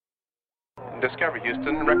Discovery,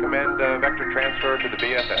 Houston. Recommend vector transfer to the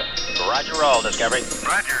BFS. Roger, roll, Discovery.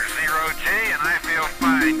 Roger, 0G, and I feel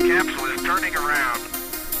fine. Capsule is turning around.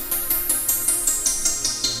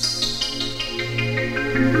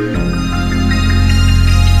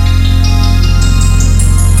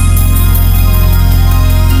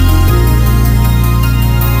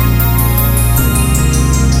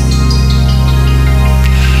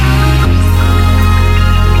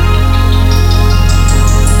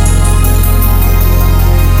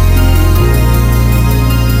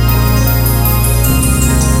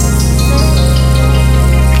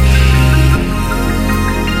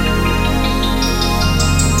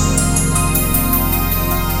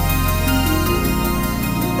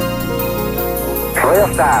 Wheel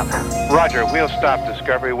stop. Roger, wheel stop,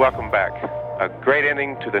 Discovery. Welcome back. A great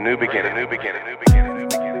ending to the new beginning. New beginning. New beginning. New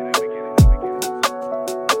beginning. New beginning.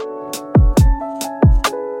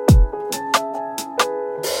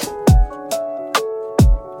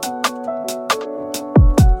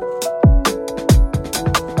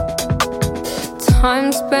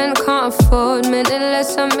 Time spent, can't afford. Minute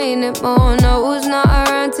less, I mean it more. No, who's not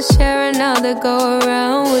around to share it now? They go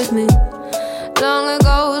around with me. Long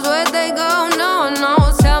ago, where'd they go? No one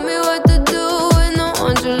knows. Tell me what to do when the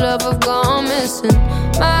ones you love have gone missing.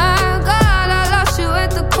 My God, I lost you at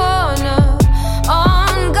the corner.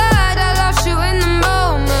 On God, I lost you in the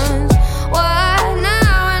moment. Why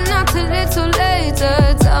now and not till it's too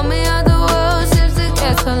later? Tell me how the world seems to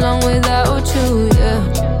get along without you, yeah.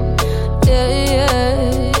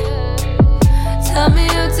 Yeah. Tell me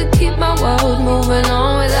how to keep my world moving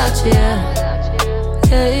on without you, yeah.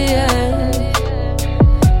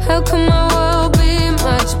 How can my world be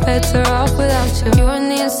much better off without you? You're on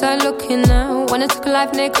the inside looking out. When I took a life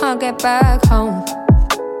and they can't get back home.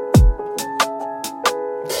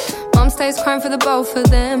 Mom stays crying for the both of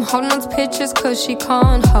them, holding on to pictures cause she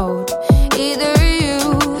can't hold either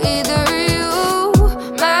you.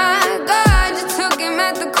 My God, you took him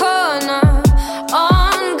at the corner.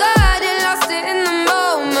 On God, you lost it in the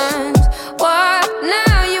moment. What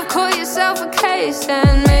now? You've caught yourself a case,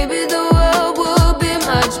 and maybe the world will be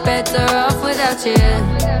much better off without you. Yeah.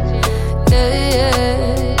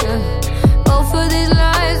 Both of these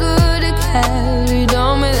lives would have carried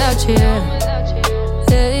on without you. Yeah.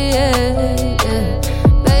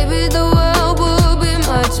 Baby, the world will be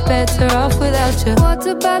much better off without you. What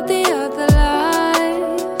about the other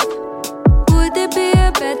life? Would it be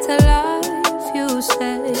a better life? You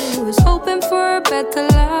say was hoping for a better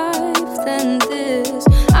life than this.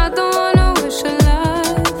 I don't wanna wish a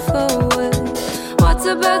life away. What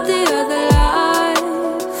about the other life?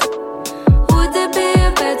 Would there be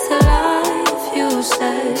a better life? You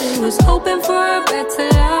say was hoping for a better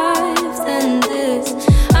life than this.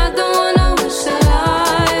 I don't wanna wish a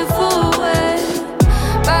life away.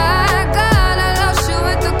 By God, I lost you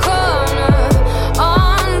at the corner.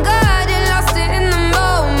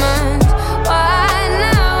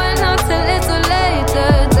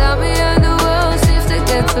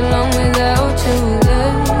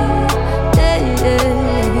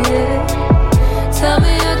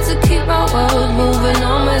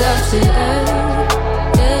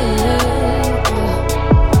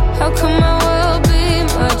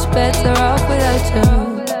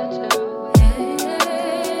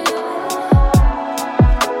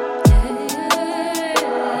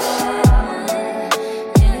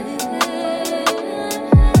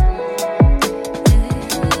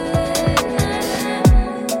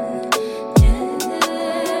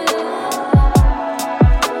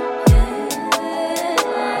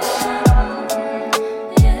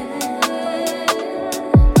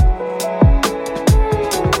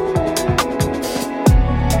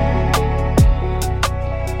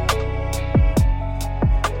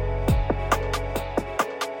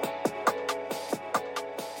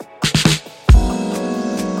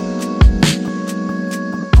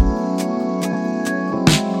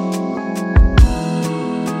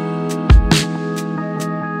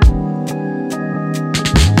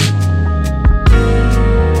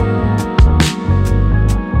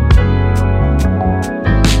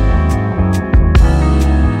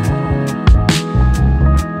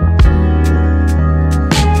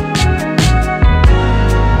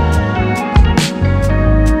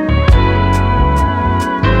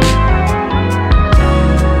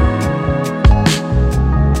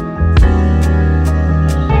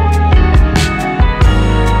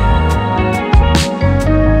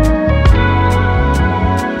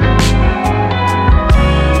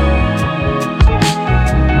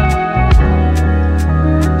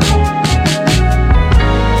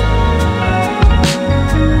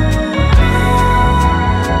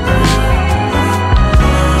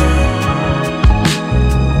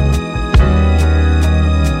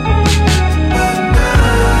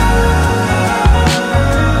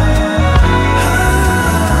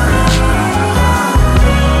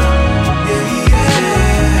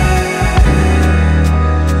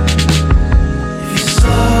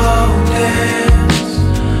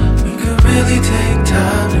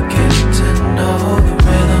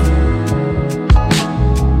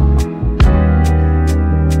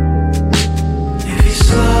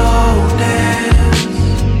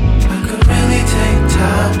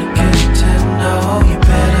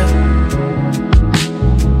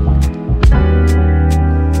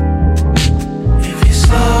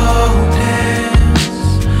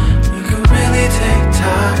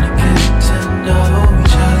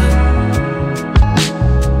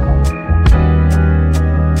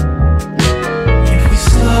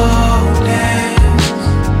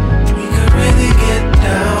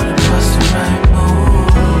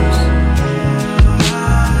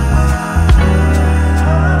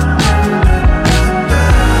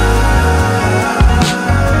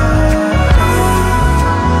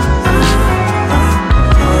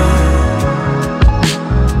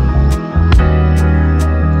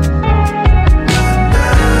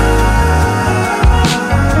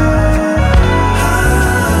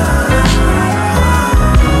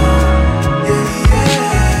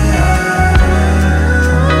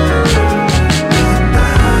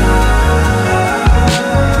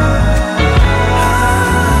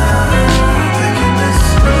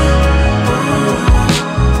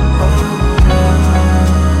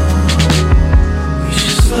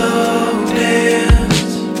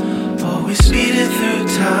 Speeding through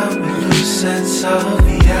time, we lose sense of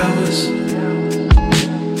the hours.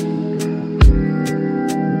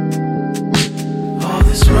 All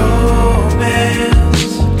this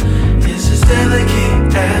romance is as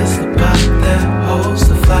delicate as the pot that holds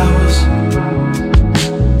the flowers.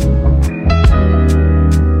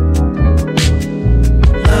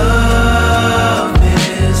 Love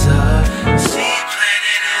is a seed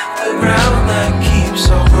planted in the ground that keeps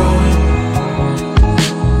on growing.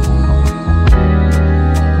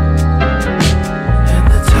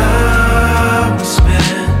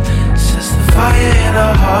 Fire in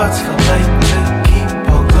our hearts collect to keep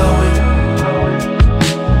on glowing.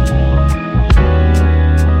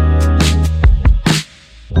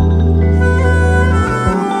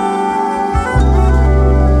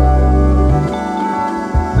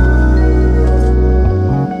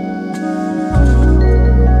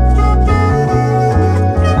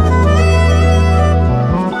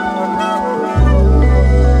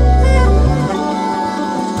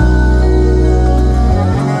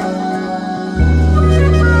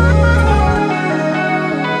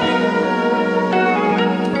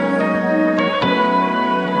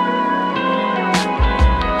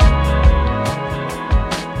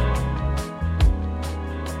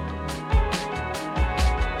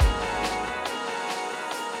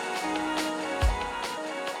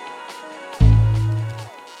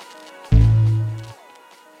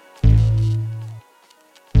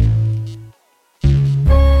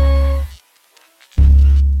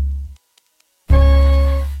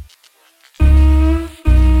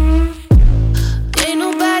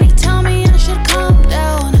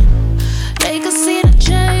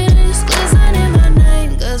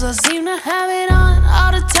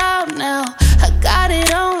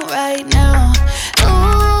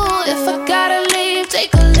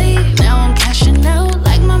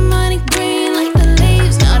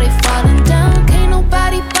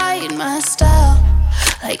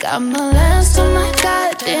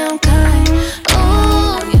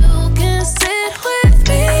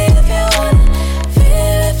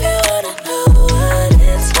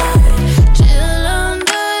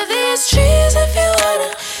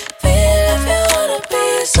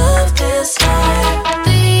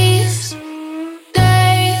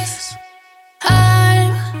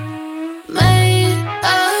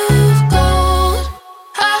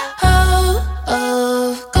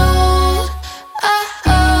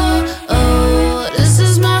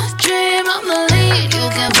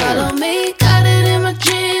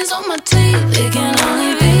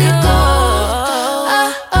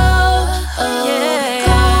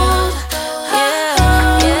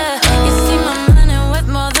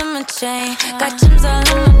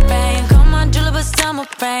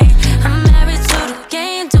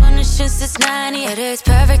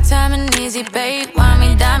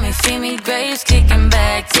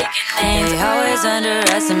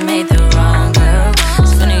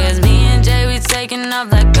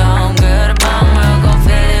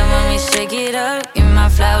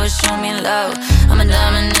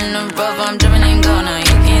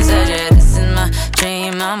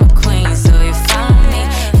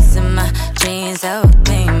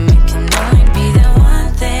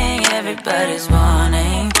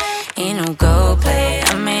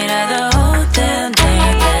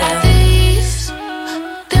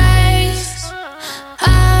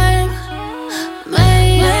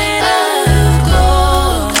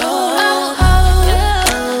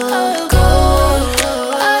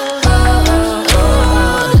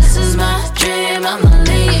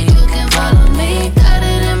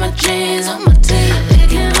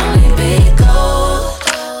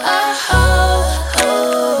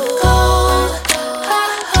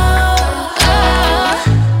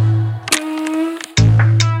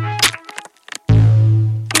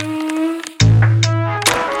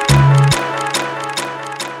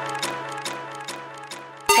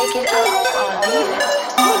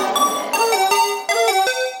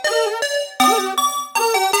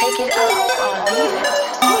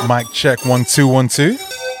 Mic check 1 2 1 2.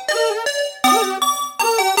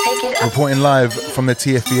 Reporting live from the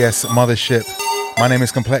TFBS mothership. My name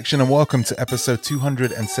is Complexion and welcome to episode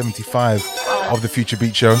 275 of the Future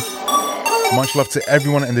Beat Show. Much love to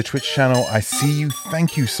everyone in the Twitch channel. I see you.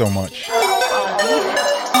 Thank you so much.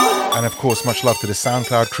 And of course, much love to the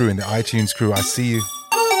SoundCloud crew and the iTunes crew. I see you.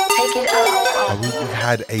 We've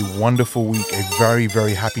had a wonderful week. A very,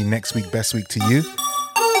 very happy next week, best week to you.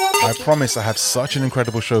 I promise I have such an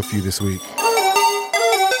incredible show for you this week.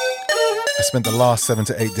 I spent the last 7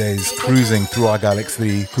 to 8 days cruising through our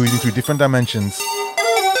galaxy, cruising through different dimensions,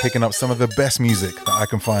 picking up some of the best music that I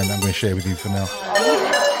can find that I'm going to share with you for now.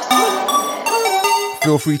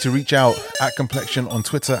 Feel free to reach out at Complexion on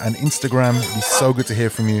Twitter and Instagram. It'd be so good to hear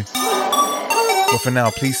from you. But for now,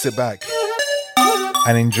 please sit back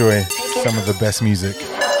and enjoy some of the best music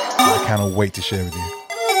that I cannot wait to share with you.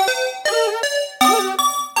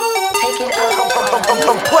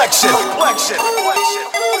 Complexion.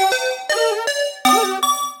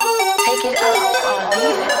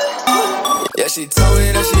 Yeah, she told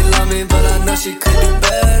me that she love me, but I know she could do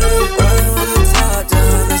better. Riding with the top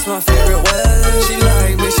down, that's my favorite weather. She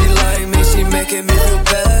like me, she making me feel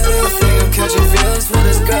better. I think I'm catching feels for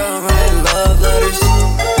this girl, writing love letters.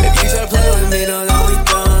 If you try to play with me, know that we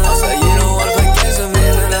done. I said you don't wanna play games with me,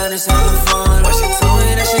 but I'm just having fun. But she told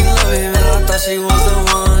me that she love me, man, I thought she was the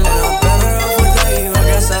one. And I'm better off without you, I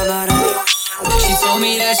guess I'm not anyone. She told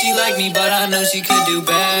me that she liked me, but I know she could do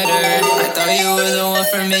better. I thought you were the one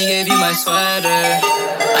for me, gave you my sweater.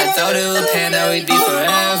 I thought it would pan out, we'd be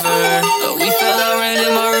forever. But we fell out, ran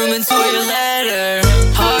in my room and tore your letter.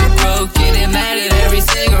 Heartbroken and mad at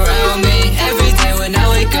everything around me. Every day when I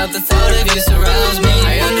wake up, the thought of you surrounds me.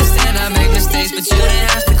 I understand I make mistakes, but you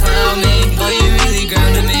didn't have to clown me. But you really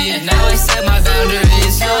grounded me, and now I set my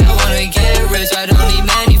boundaries. I wanna get rich, I don't need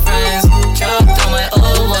many friends. Chopped all my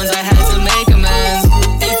old ones, I had to make amends.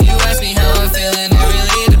 If you ask me how I'm feeling, it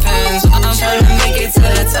really depends. I'm trying to make it to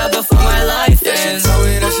the top before my life ends. Yeah, she told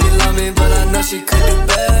me that she love me, but I know she could do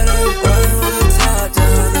better. Riding with the top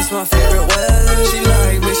down, that's my favorite weather. She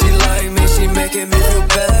like me, she making me feel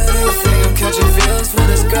better. I think I'm catching feels for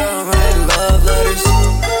this girl, writing love letters.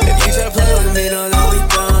 If you try to play with me, know that we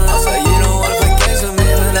done. I said you don't wanna play games with me,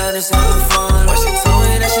 but I'm just having fun. But she told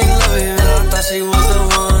me that she love me, man, I thought she was the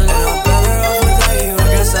one. And I'm better off without you, I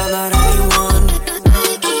guess I'm not anyone.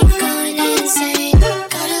 I keep going insane.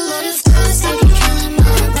 Got a lot of thoughts, they be killing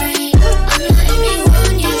my brain. I'm not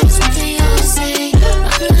anyone, yeah, that's what they all say. I'm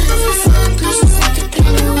not having fun, please just take the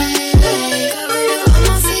pain away. Got rid of all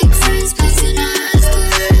my fake friends, please do not ask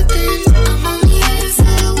what happened. I'm only here for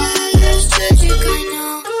a while, yeah, it's tragic, I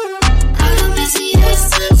know. I don't miss it, yeah, it's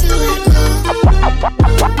time to let go.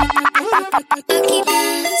 I keep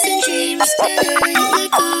dancing dreams that hurt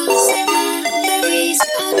like ghosts and memories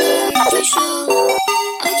I'll never show.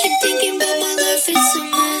 I keep thinking about my life, it's a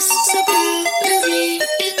mess. So proud of me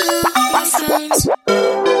and all my friends.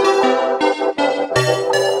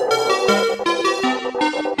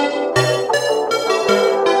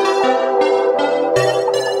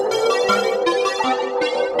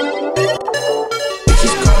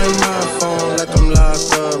 She's calling my phone like I'm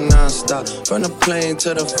locked up non-stop. From the plane to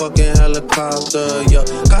the fucking helicopter, yeah.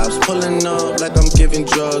 Cops pulling up like I'm giving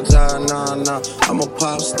drugs, nah. I'm a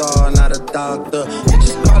pop star, not a doctor.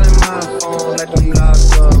 She's calling my phone like I'm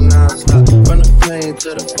locked up non-stop. From the plane to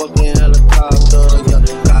the fucking helicopter, yeah.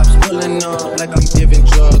 Cops pulling up like I'm giving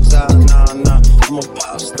drugs, nah. I'm a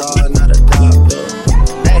pop star, not a doctor.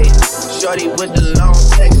 Hey, shorty with the long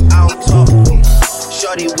text, I don't talk.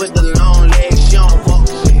 Shorty with the long legs, she don't walk.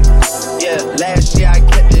 Yeah, last year I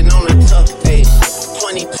kept it on the tuck. Hey,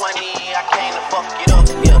 2020, I came to fuck it up.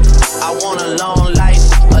 Yeah, I want a long life,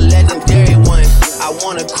 a legendary one. I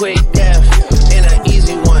want a quick death and an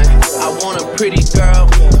easy one. I want a pretty girl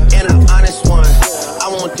and an honest one. I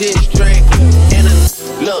want this drink and a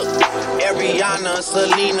look. Ariana,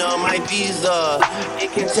 Selena, my visa.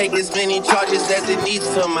 It can take as many charges as it needs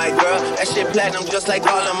to, my girl. That shit platinum just like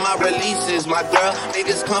all of my releases, my girl.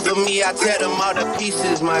 Niggas come for me, I tear them all to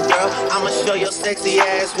pieces, my girl. I'ma show your sexy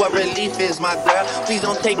ass what relief is, my girl. Please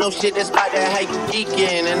don't take no shit that's about that how you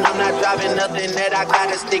geeking. And I'm not driving nothing that I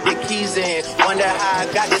gotta stick the keys in. Wonder how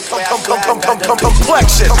I got this way.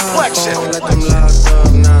 Complexion. Like I'm locked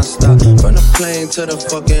up non-stop. From the plane to the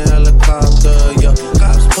fucking helicopter, yeah.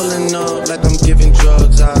 Cops pulling up like I'm giving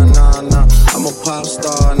drugs, nah. I'm a pop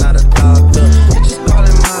star, not a doctor. Just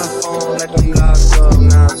calling my phone like I'm locked up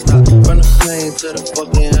non-stop. From the plane to the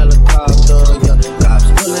fucking helicopter, yeah. Cops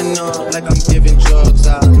pulling up like I'm giving drugs,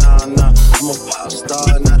 nah. I'm a pop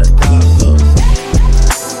star, not a doctor.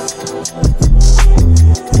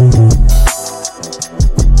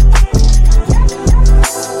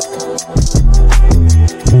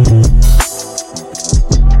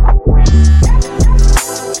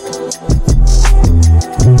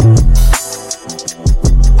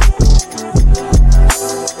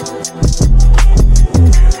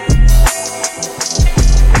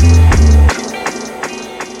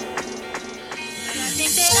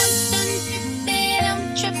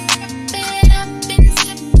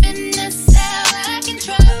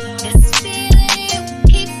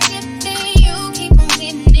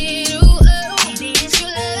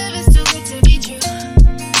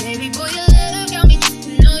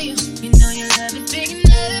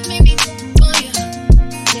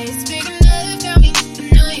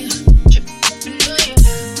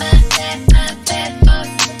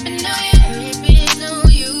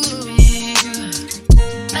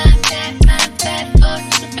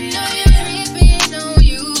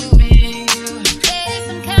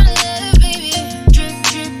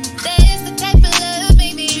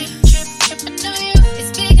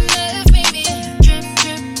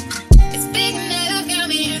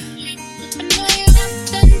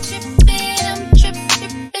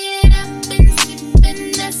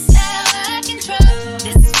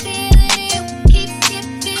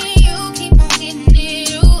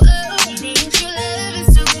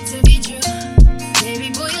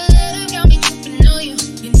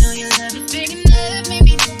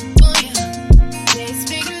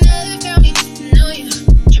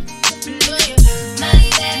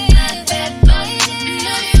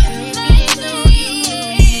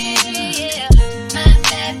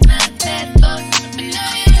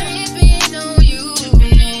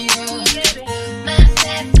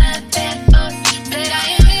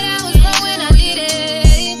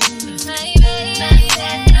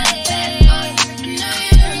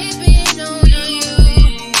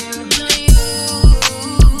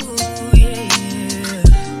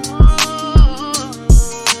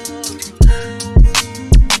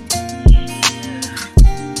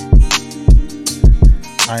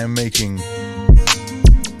 I am making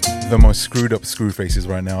the most screwed up screw faces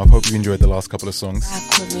right now. I hope you enjoyed the last couple of songs.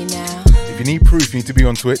 If you need proof, you need to be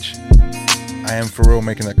on Twitch. I am for real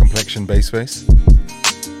making that complexion bass face.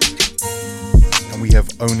 And we have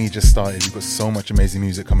only just started. We've got so much amazing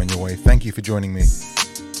music coming your way. Thank you for joining me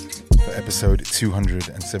for episode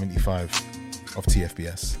 275 of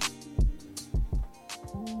TFBS.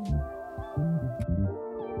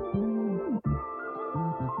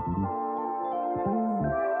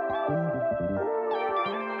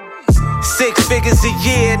 Six figures a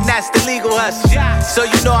year, and that's the legal hustle. So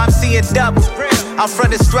you know I'm seeing double. I'm from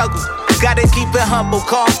the struggle. Gotta keep it humble,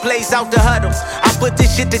 call plays out the huddle. I put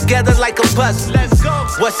this shit together like a puzzle. Let's go.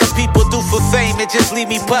 What some people do for fame, it just leave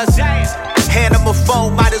me puzzled. Hand them a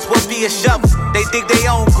phone, might as well be a shovel. They dig their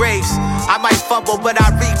own graves. I might fumble, but I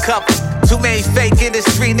recover. Too many fake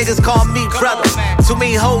industry niggas call me brother. Too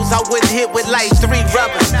many hoes I wouldn't hit with like 3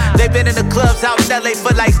 rubbers. They been in the clubs out in LA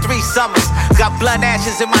for like 3 summers. Got blunt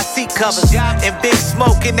ashes in my seat covers and big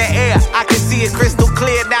smoke in the air. I can see it crystal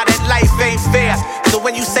clear now that life ain't fair. So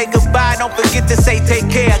when you say goodbye, don't forget to say take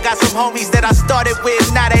care. Got some homies that I started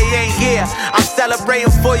with, now they ain't here. I'm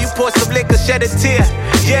celebrating for you, pour some liquor, shed a tear.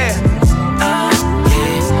 Yeah. I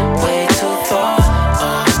get way too far.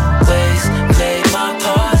 Always play my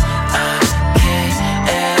part. I can't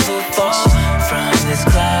ever fall from this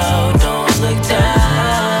cloud. Don't look down.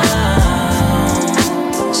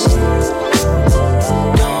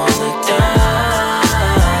 Don't look down.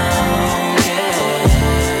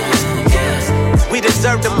 Yeah. We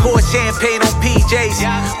deserve to pour champagne on PJs.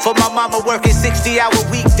 For my mama working 60-hour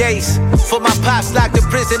weekdays. For my pops locked in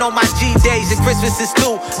prison on my G days. And Christmas is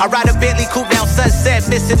too. I ride a Bentley coupe down Sunset,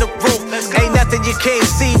 missing the roof. Ain't nothing you can't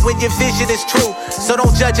see when your vision is true. So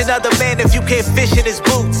don't judge another man if you can't fish in his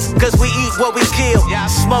boots. Cause we eat what we kill,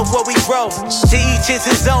 smoke what we grow. To each is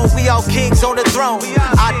his own, we all kings on the throne.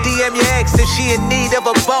 I DM your ex if she in need of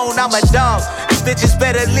a bone. I'm a dog, you bitches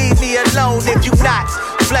better leave me alone if you not.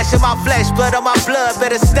 Flesh of my flesh, blood on my blood,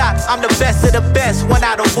 better stop. I'm the best of the best, 1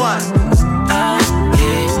 out of 1. I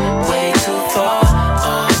get way too far.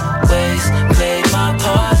 Always play my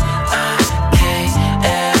part. I can't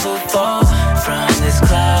ever fall from this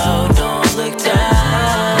cloud. Don't look down.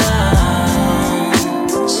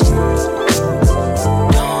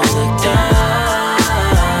 Don't look down.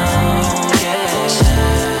 Yeah,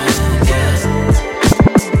 yeah.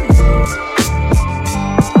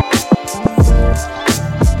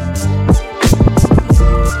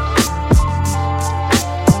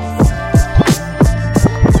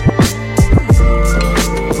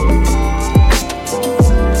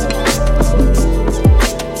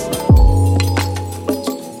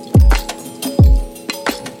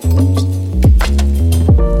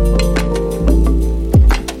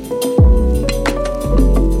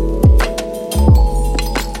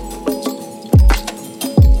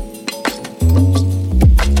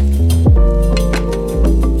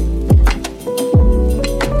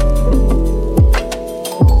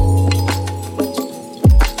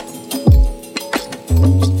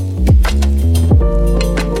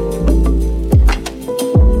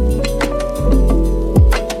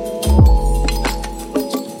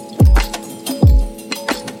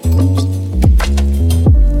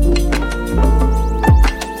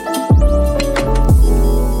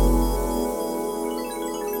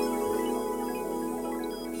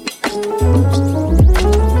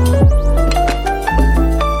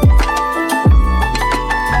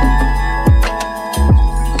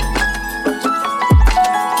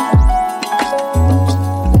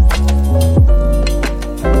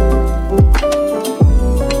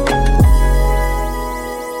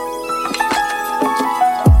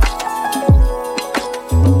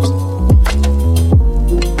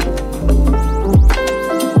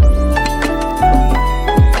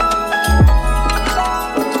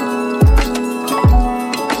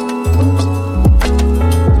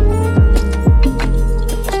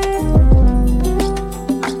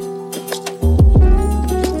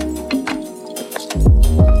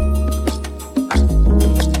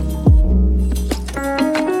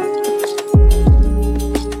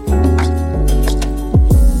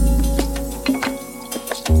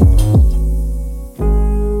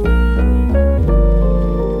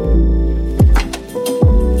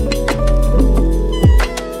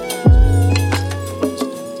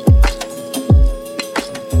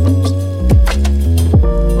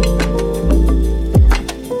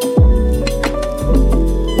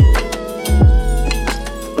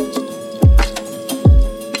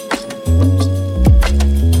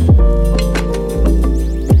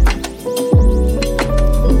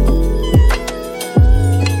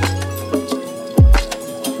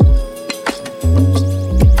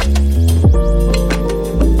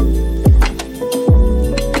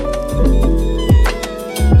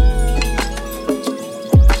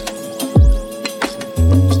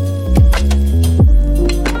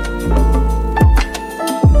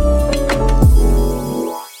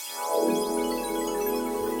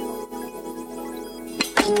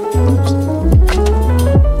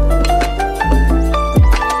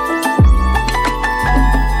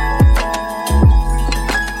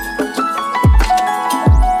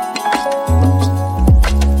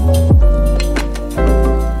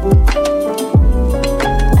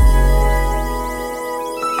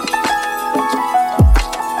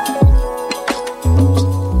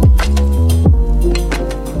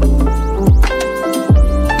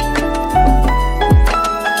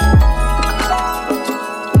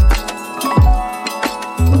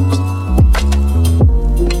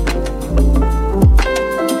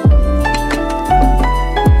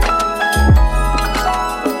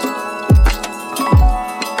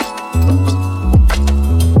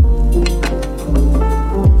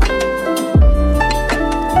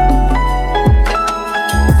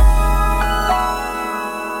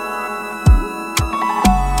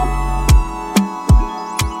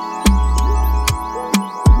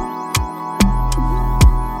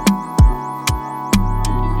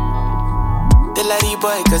 like the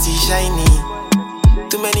boy cause he shiny.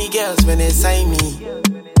 Too many girls when they sign me.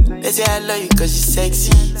 They say I love you cause you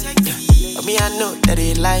sexy. Yeah. But me I know that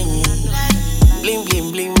they lying. Bling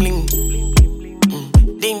bling bling bling.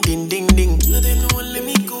 Ding ding ding ding.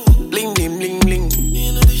 Bling bling bling bling.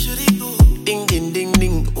 Ding ding ding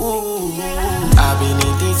ding. Ooh. I been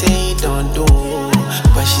in things say don't do,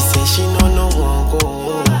 but she say she no one go.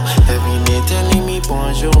 Every day telling me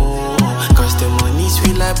bonjour, cause the money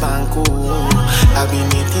sweet like banco. I been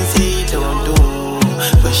in things say don't do,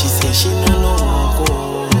 but she say she no one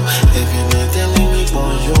go. Every day telling me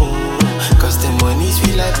bonjour, cause the money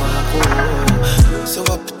sweet like banco. So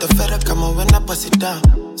I put the feather come when I pass it down.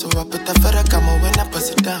 So I put the feather come when I pass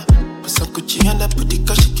it down. Put some Gucci on that booty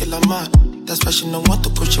cause she kill a man. That's why she don't want to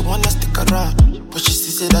go, she wanna stick around. But she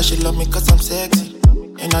still say that she love me cause I'm sexy.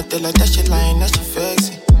 And I tell her that she lying, that she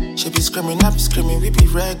vexing. She be screaming, I be screaming, we be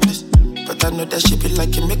reckless. But I know that she be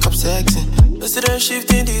liking makeup sexy. Yesterday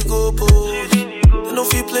shifting the goalpost. They don't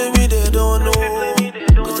feel play me, they don't know.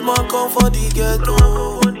 Cause the man come for the ghetto.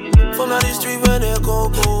 From the street where they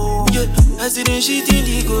go. Yeah, yesterday shifting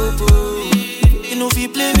the goalpost. They don't feel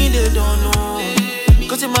play me, they don't know.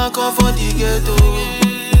 Cause the man come for the ghetto.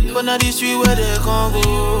 From the street where they can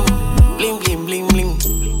go. Bling bling bling bling.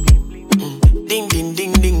 Ding ding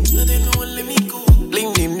ding ding.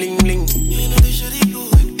 Bling bling bling bling.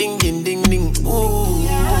 Ding ding ding ding. Ooh.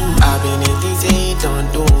 I been in things say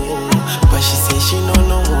don't do, but she say she no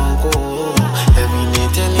one go. Every day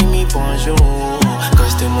telling me bonjour,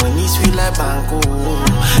 cause the money sweet like banco.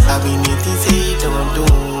 I been in things say don't do,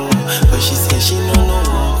 but she say she no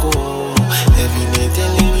one go. Every day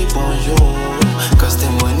telling me bonjour, cause the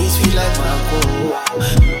money sweet like banco.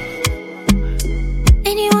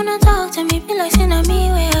 And you wanna talk to me, be like saying I'm me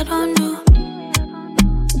where I don't know.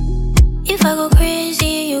 If I go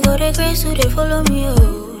crazy, you go to grace, so they follow me,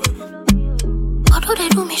 oh. Although they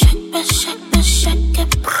do me shake, get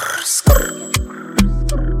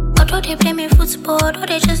although they play me football, although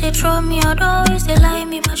they just they throw me, although always they lie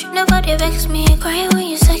me, but you never they vex me. Cry when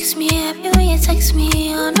you sex me, happy when you text me,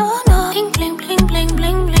 oh no. Bling bling bling bling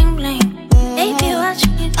bling bling bling. Baby, watch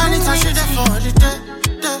me do anytime she there for the day.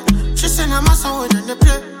 She say I'm a song with the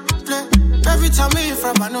play. Every time me in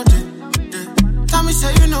front, I know day. Tell me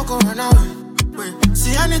say you no go run away. Wait,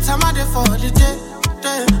 see anytime I there for the day.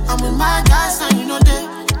 I'm with my guys and you know day.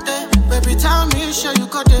 Baby, tell me sure you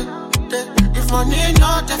got day. If money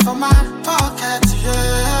not there for my pocket,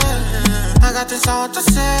 yeah. I got this I want to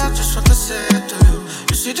say, I just want to say it to you.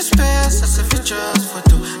 You see the space, as if it's just for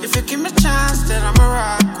two. If you give me a chance, then I'ma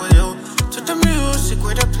rock with you. To the music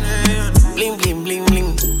with the play. Bling bling bling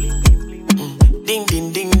bling. Ding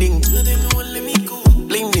ding ding ding.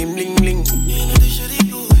 Bling bling bling bling.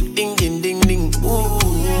 Ding ding ding ding. Ooh.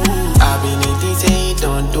 I been in things say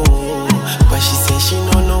don't do, but she say she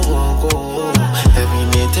no one go. Every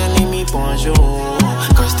day telling me bonjour,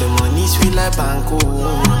 cause the money sweet like banco.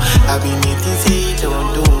 I been in things say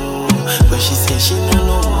don't do, but she say she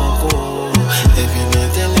no one go. Every day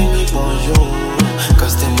telling me bonjour,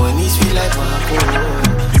 cause the money sweet like banco.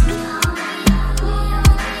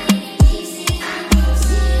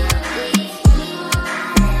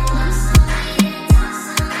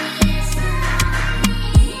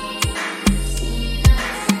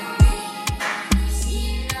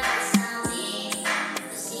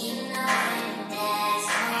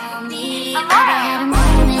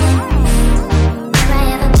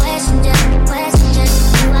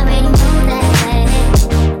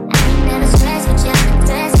 Never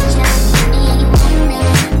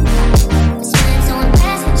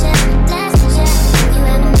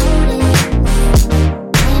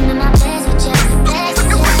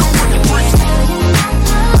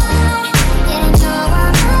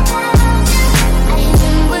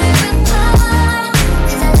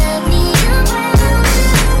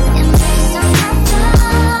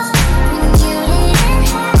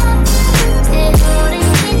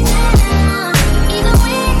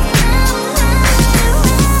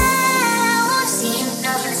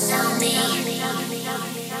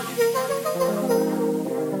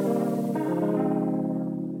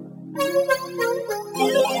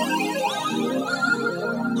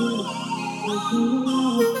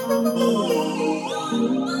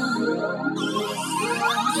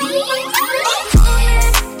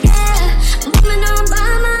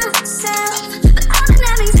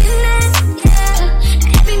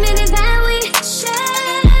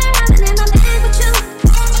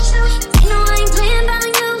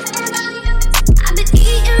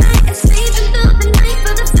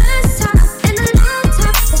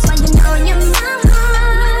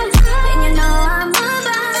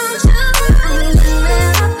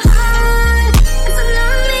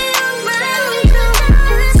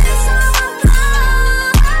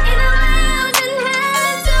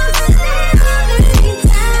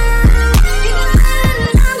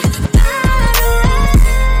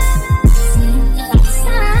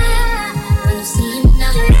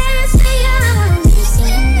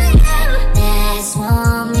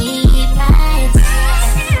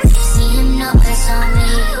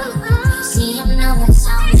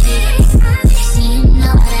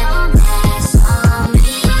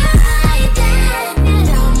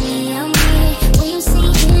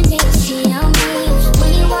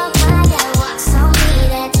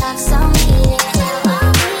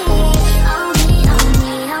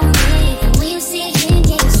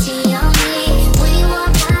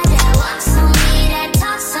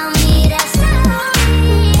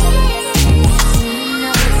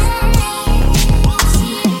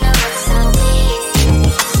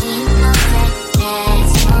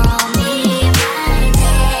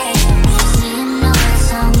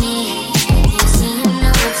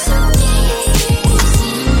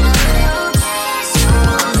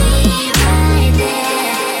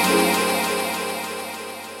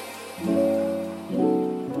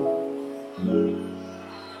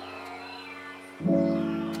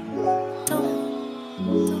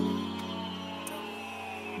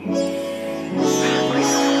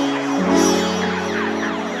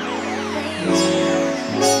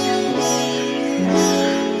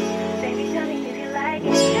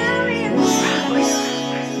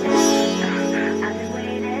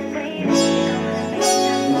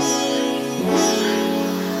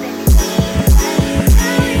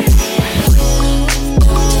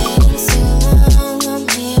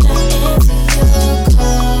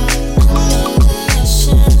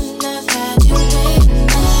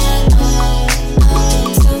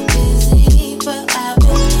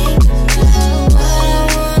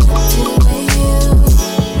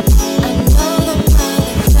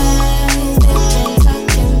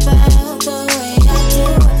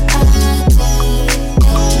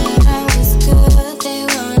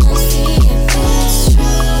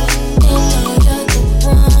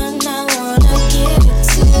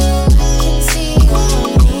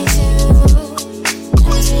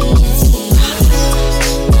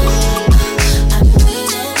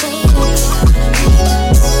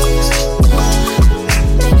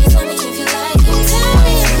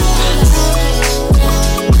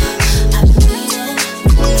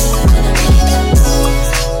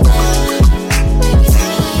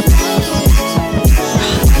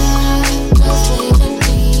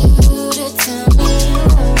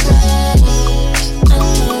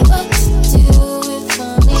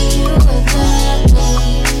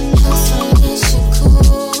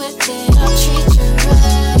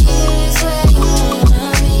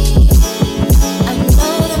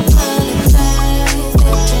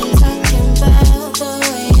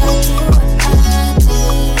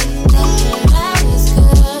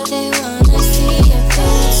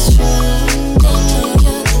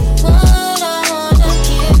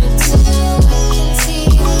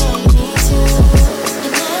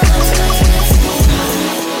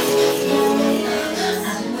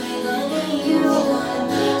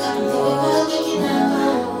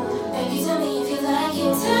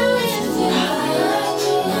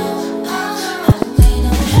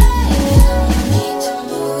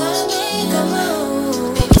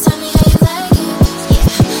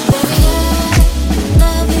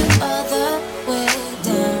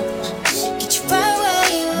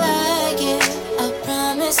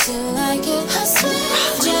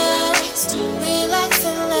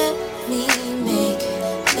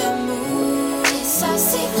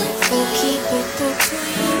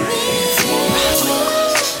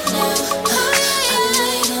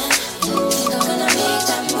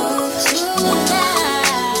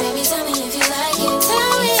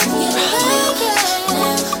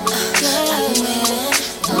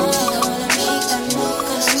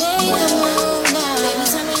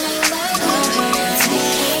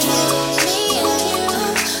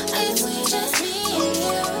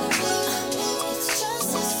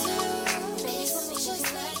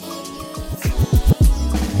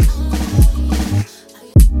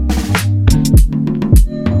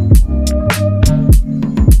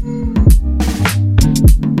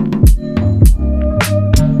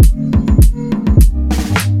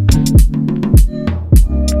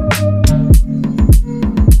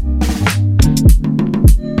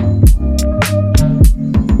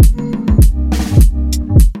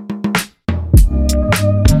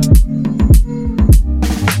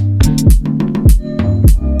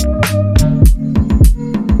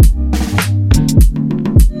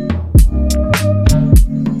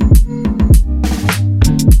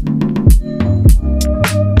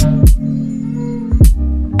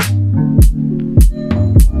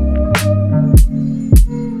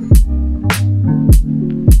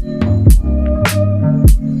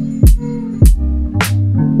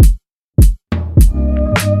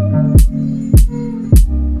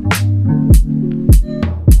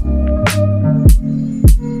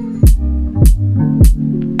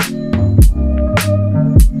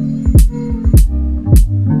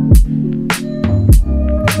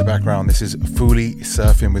background, this is Fully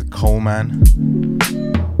Surfing with Coleman.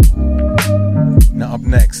 Now up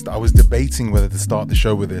next, I was debating whether to start the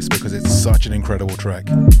show with this because it's such an incredible track.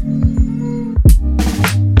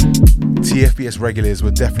 TFBS regulars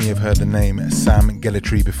would definitely have heard the name Sam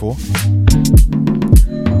Gellatree before.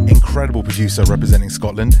 Incredible producer representing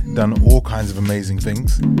Scotland, done all kinds of amazing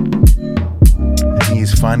things. And he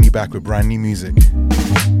is finally back with brand new music.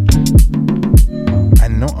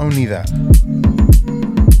 And not only that,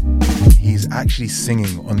 he's actually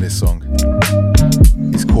singing on this song.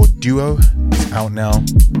 It's called Duo, it's out now.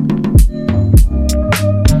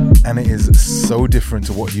 And it is so different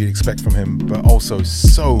to what you'd expect from him, but also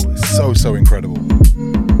so incredible.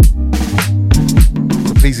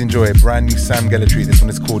 So please enjoy a brand new Sam Gellatree. This one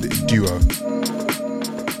is called Duo.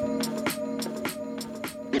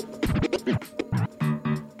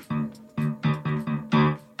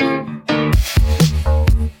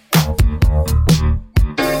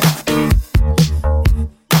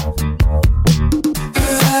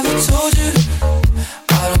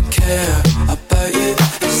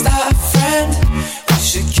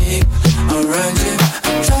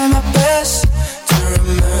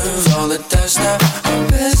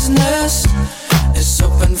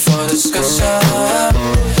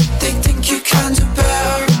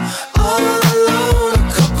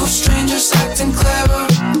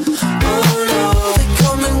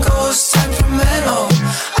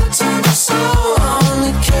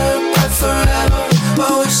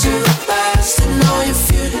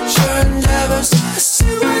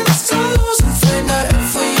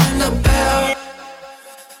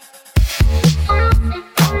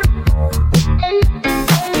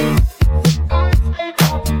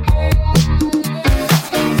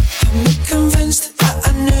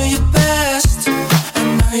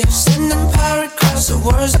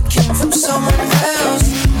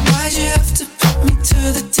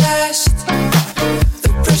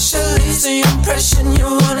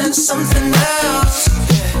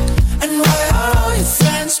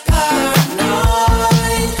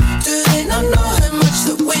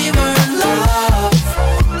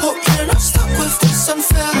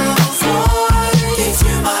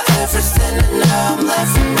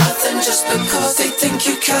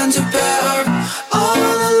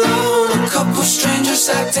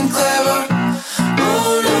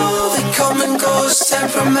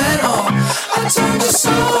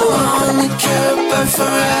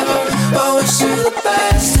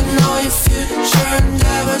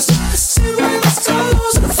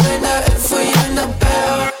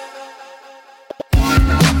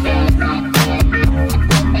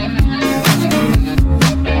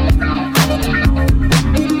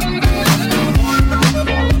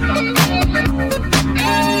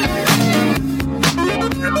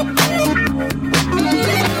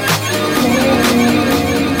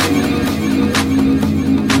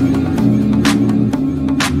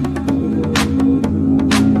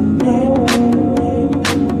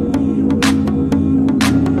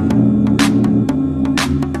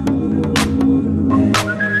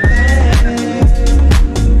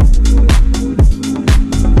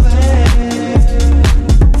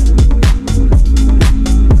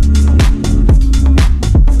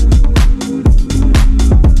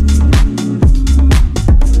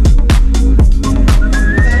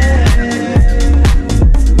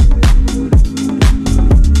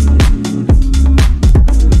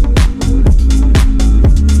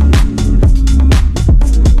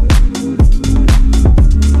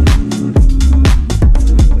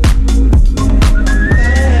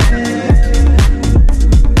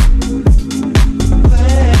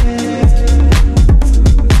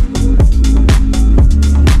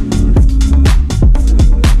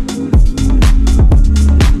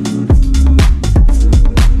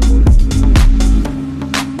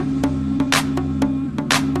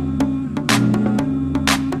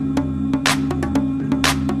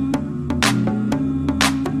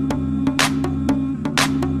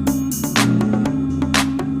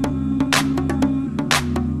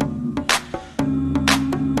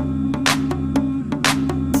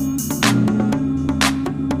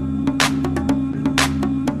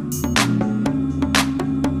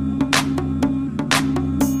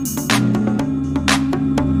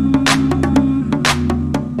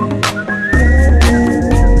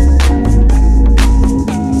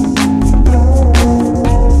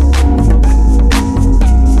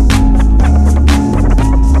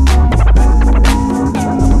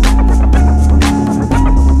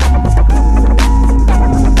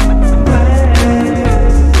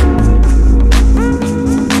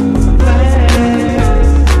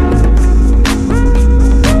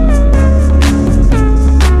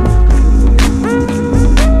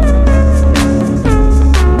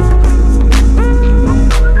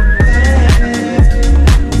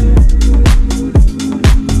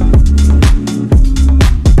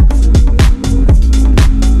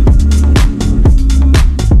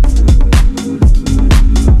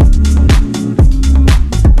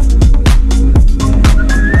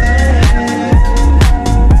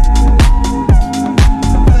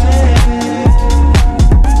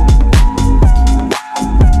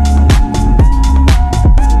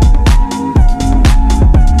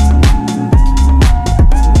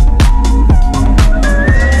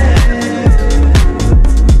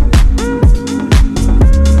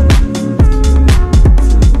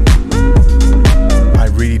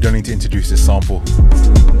 don't need to introduce this sample.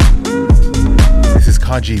 This is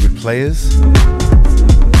Kaji with Players.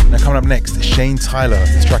 Now coming up next, Shane Tyler.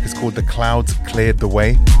 This track is called The Clouds Cleared the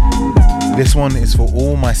Way. This one is for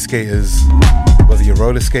all my skaters, whether you're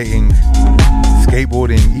roller skating,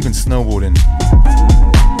 skateboarding, even snowboarding.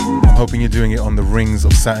 I'm hoping you're doing it on the rings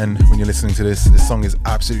of Saturn when you're listening to this. This song is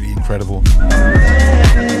absolutely incredible.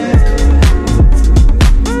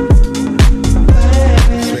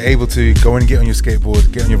 So you're able to go and get on your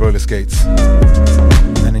skateboard, get on your roller skates,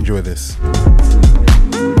 and enjoy this.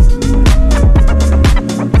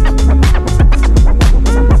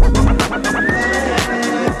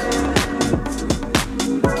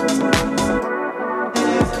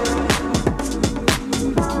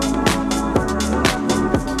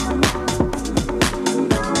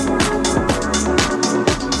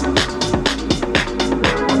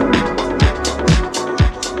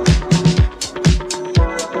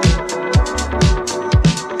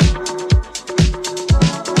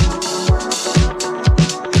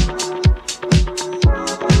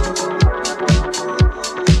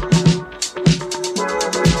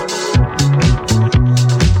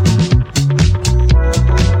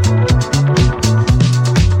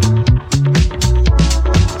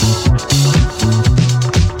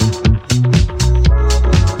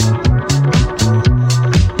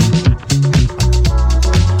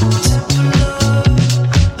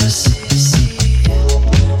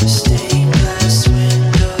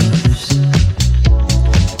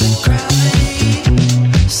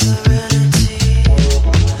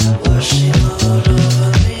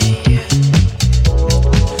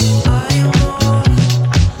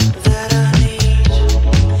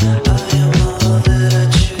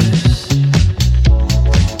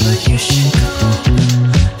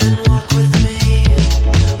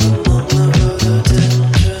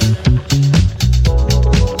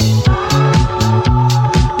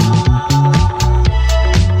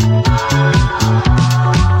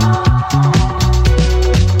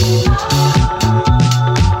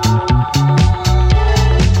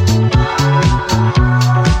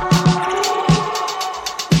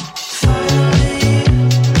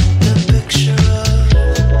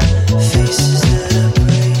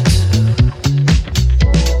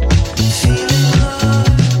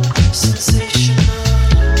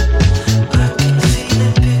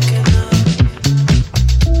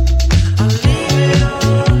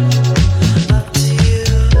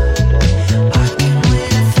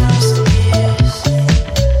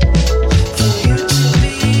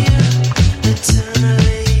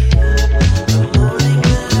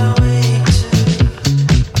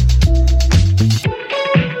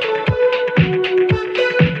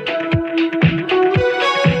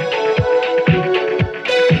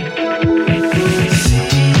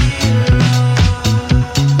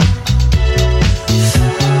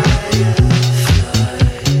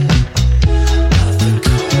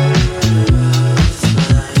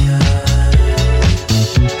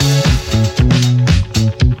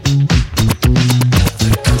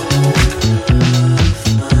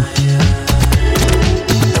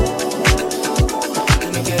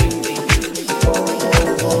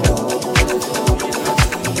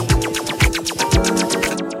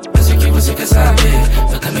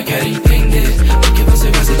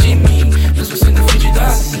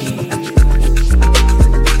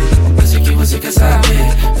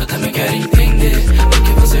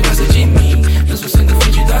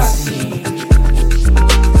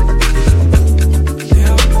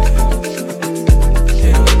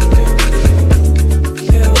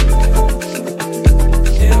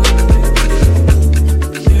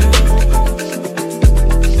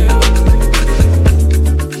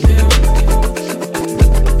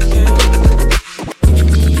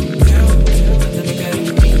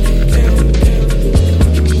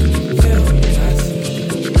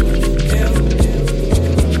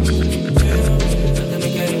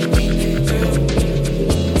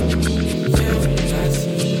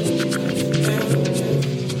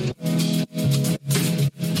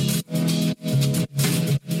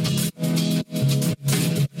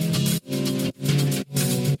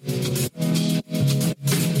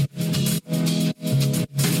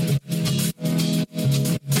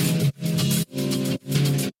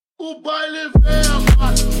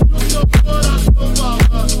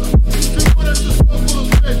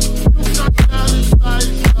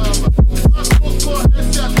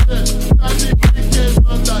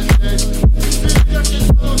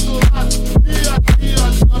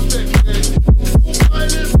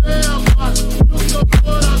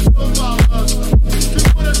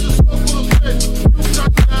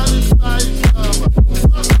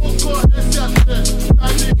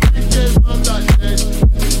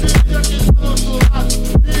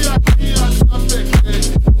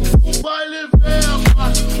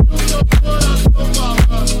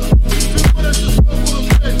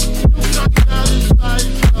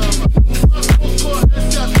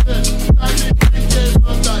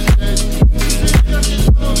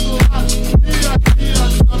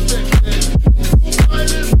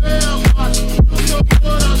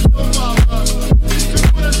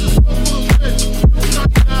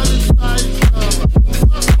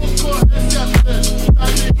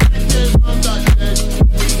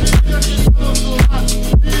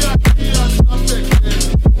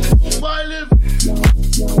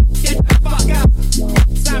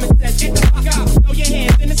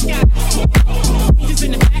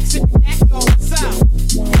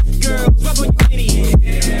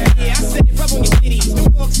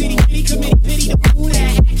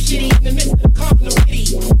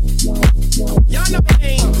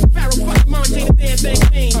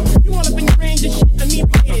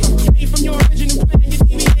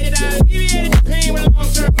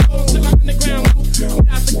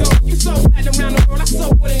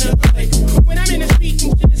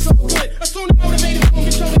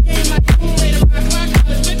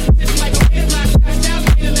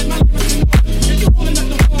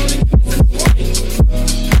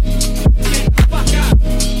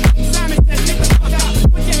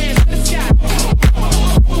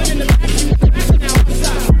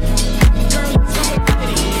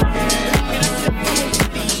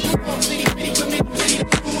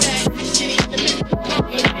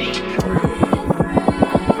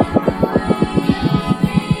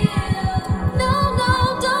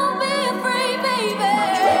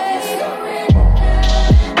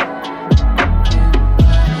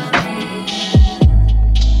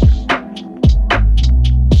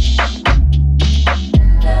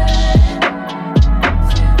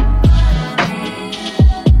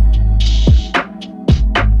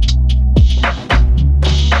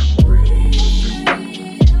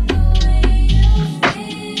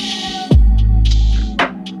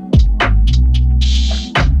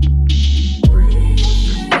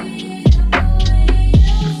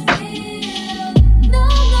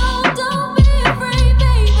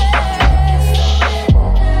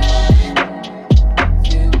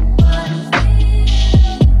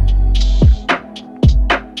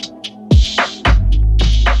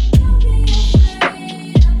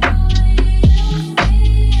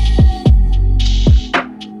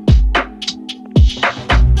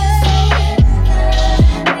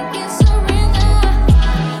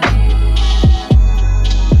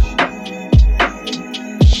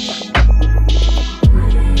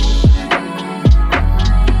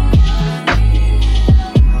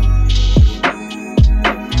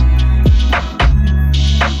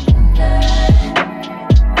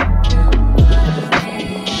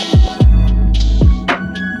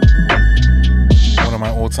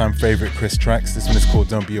 all-time favorite Chris tracks. This one is called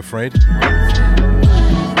Don't Be Afraid.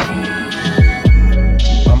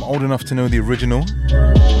 I'm old enough to know the original,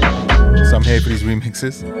 so I'm here for these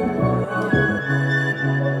remixes.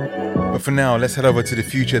 But for now, let's head over to the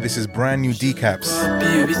future. This is brand new Decaps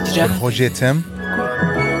with Roger Tem.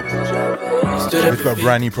 They've got a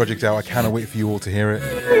brand new project out. I cannot wait for you all to hear it.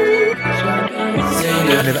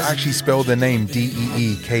 And they've actually spelled their name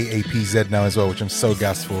Deekapz now as well, which I'm so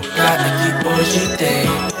gassed for.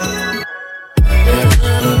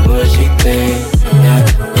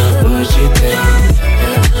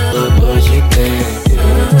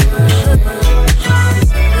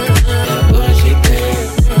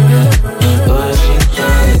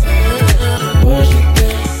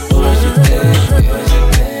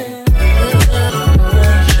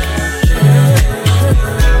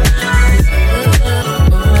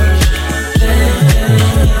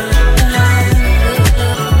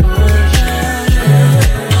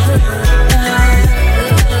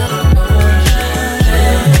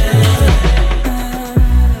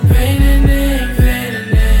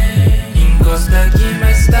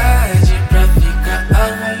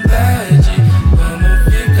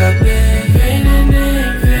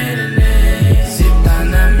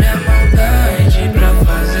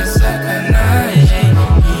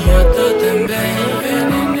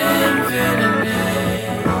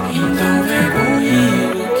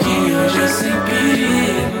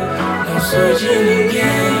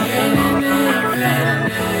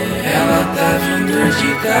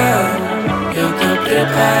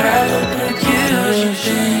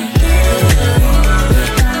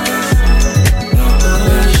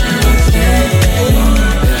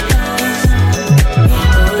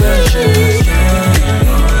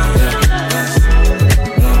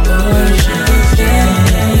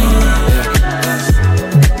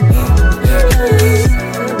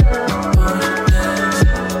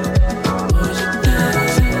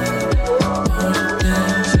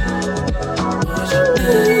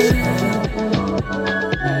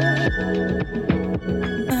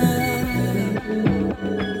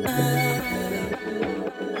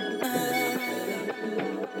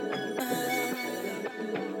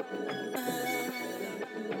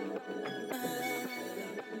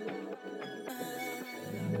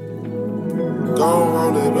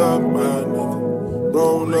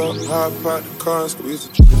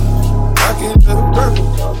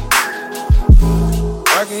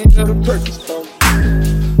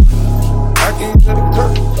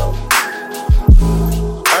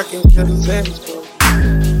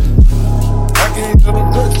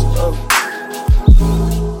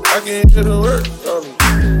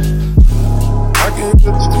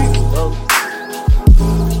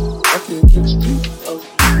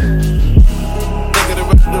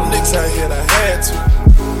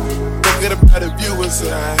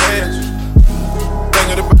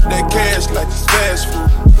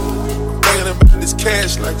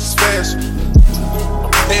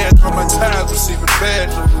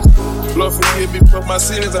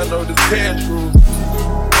 I know this cash rules.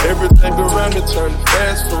 Everything around me turn to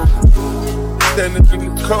fast food. Standing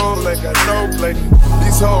in the cold like I know play.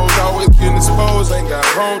 These hoes always getting exposed, ain't got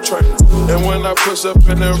home training. And when I push up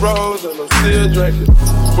in the roads, and I'm still drinking.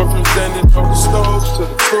 Went from standing on the stoves to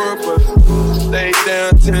the tour bus. Stayed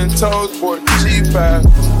down 10 toes, bought the G5.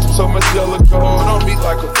 So much yellow gold on me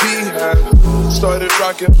like a beehive. Started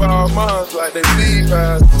rocking ball moms like they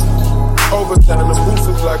Levi's. Overtime, the booth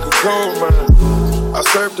is like a gold mine. I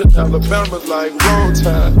served in Alabama like roll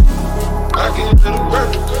tide. I can hit the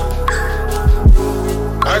burger gun.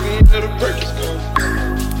 I can hit the Perkins gun.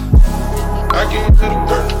 I can hit the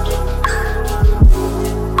burger gun.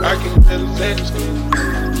 I can hit the Xanax gun.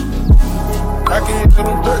 I can hit the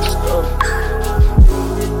Perkins gun.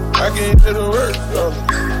 I can hit the work gun.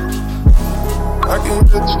 I can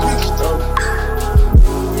hit the street gun.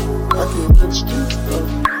 I can hit the street gun.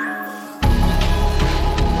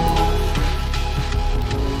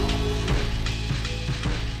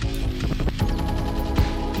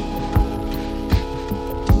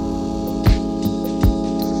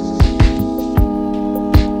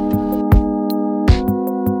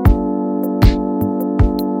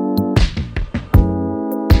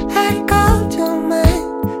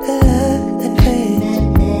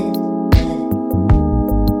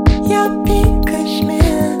 Your pink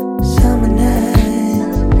cashmere, summer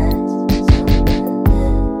nights.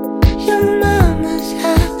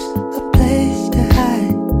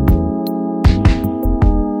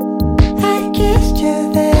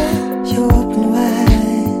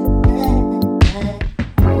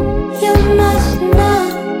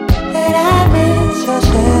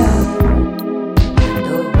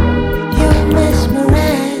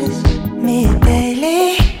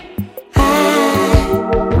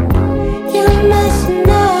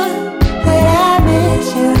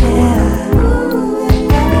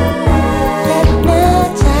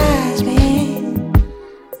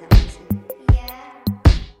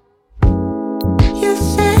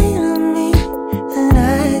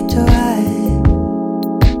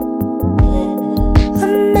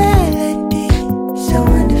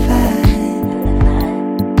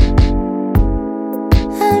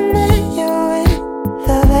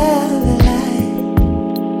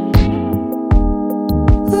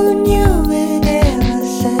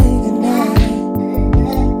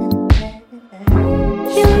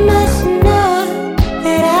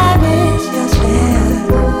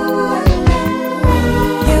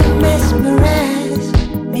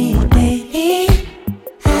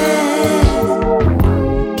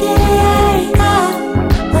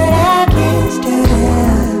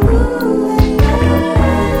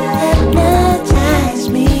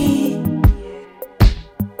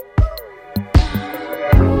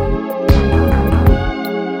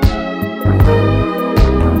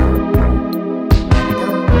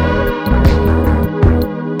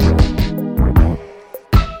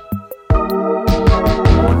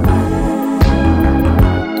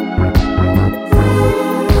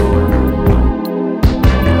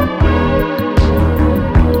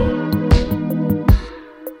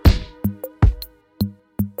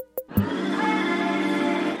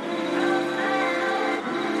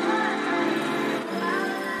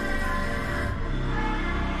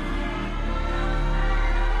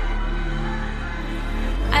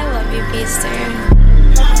 Beaster.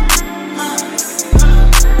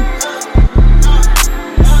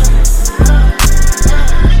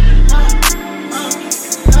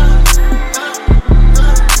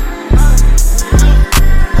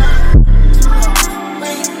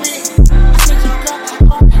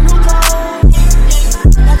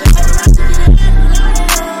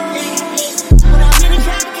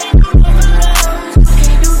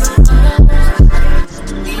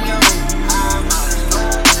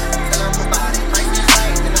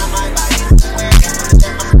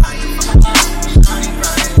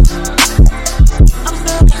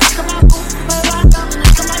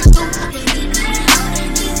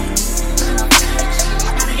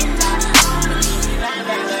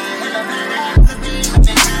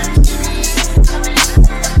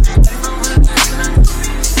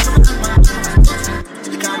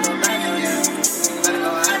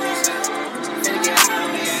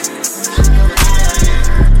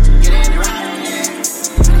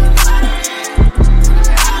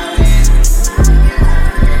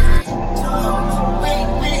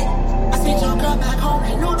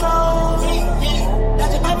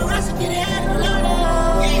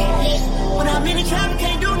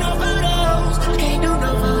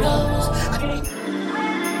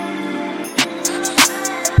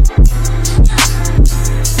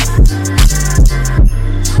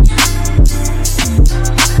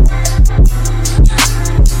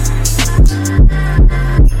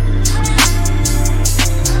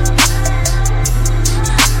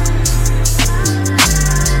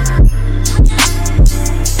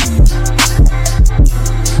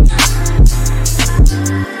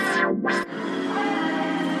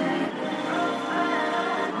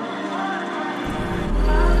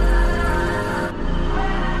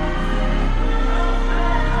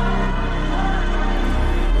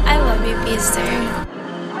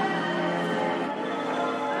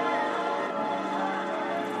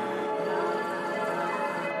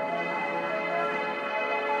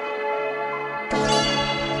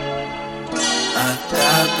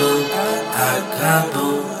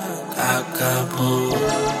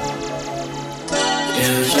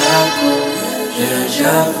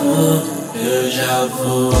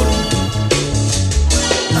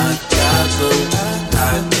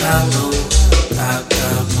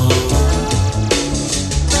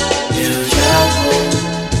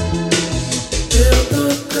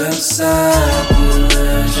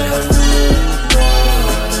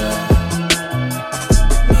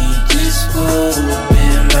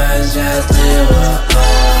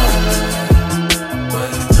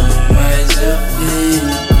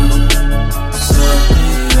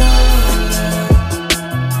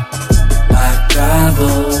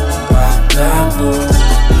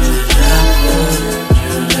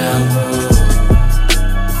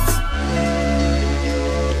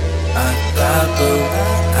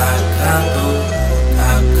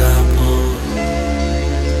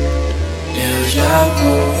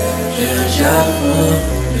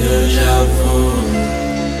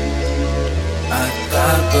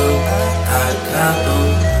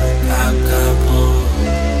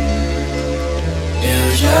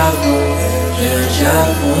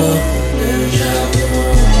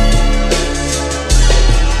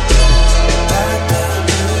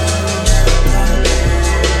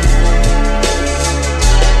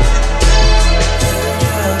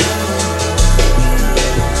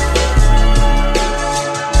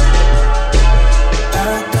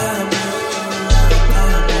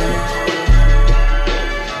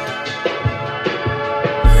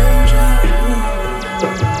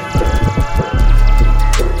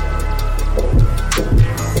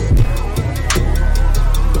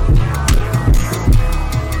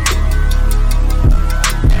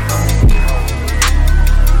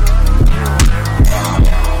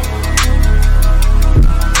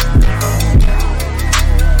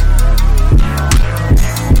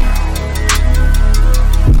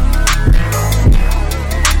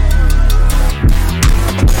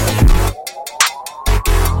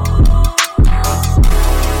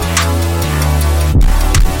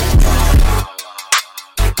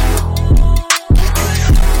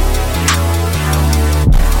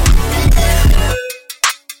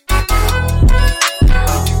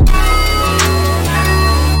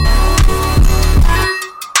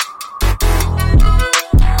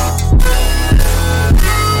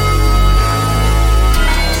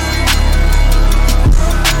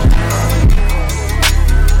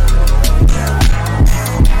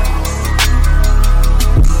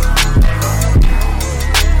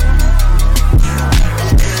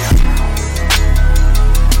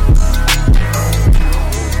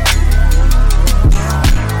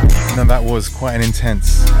 Quite an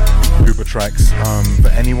intense group of tracks. For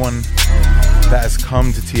anyone that has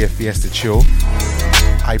come to TFBS to chill,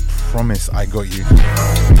 I promise I got you.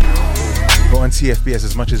 But on TFBS,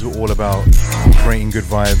 as much as we're all about creating good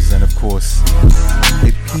vibes and of course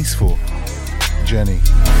a peaceful journey,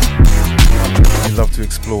 we love to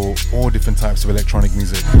explore all different types of electronic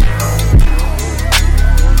music.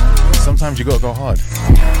 Sometimes you gotta go hard.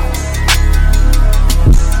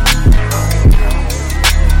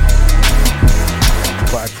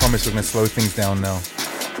 But I promise we're gonna slow things down now.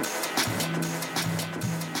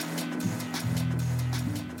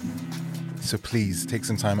 So please take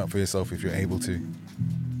some time out for yourself if you're able to.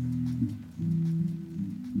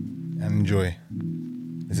 And enjoy.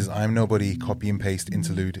 This is I'm Nobody copy and paste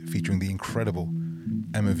interlude featuring the incredible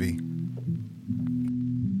Emma V.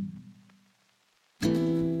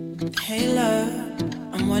 Hey love,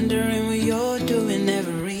 I'm wondering what you're doing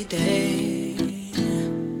every day.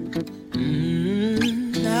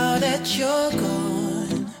 Now that you're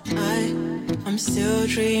gone, I'm still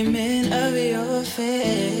dreaming of your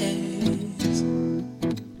face.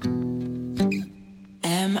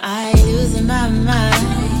 Am I losing my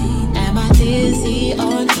mind? Am I dizzy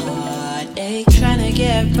on heartache, trying to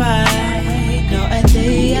get by? No, a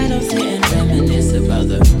day I don't sit and reminisce about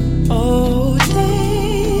the old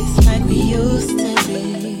days like we used to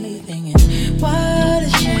be. Thinking, what a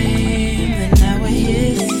shame that now we're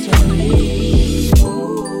history. I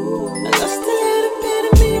lost a little bit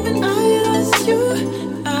of me when I lost you.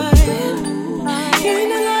 I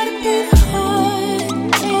gained a lot of bit of heartache.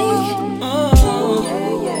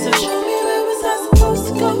 So show me where was I supposed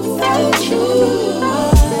to go without you.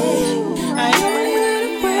 I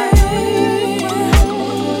only went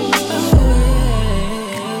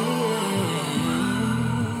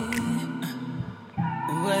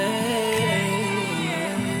away.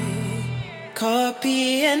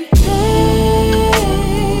 Copy and paste.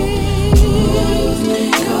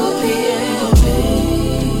 Copy and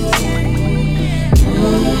paste.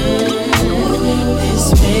 This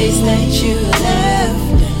space that you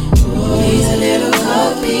left needs a little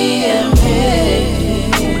copy and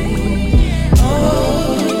paste.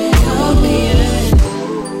 Copy and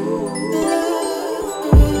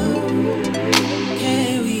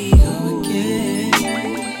can we go again?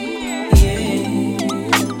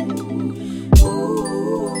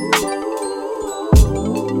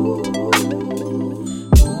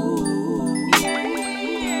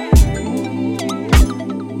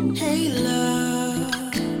 Hey love,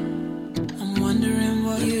 I'm wondering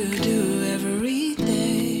what you do every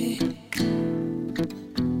day.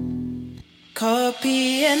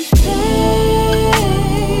 Copy and paste.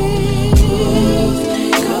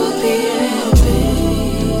 Copy and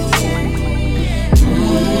paste.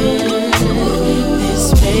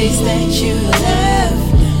 This space that you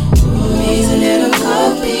left needs a little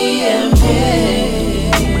copy and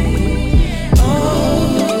paste.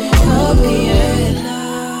 Copy and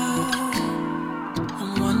love.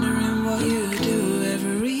 I'm wondering what you do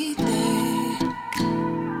every day.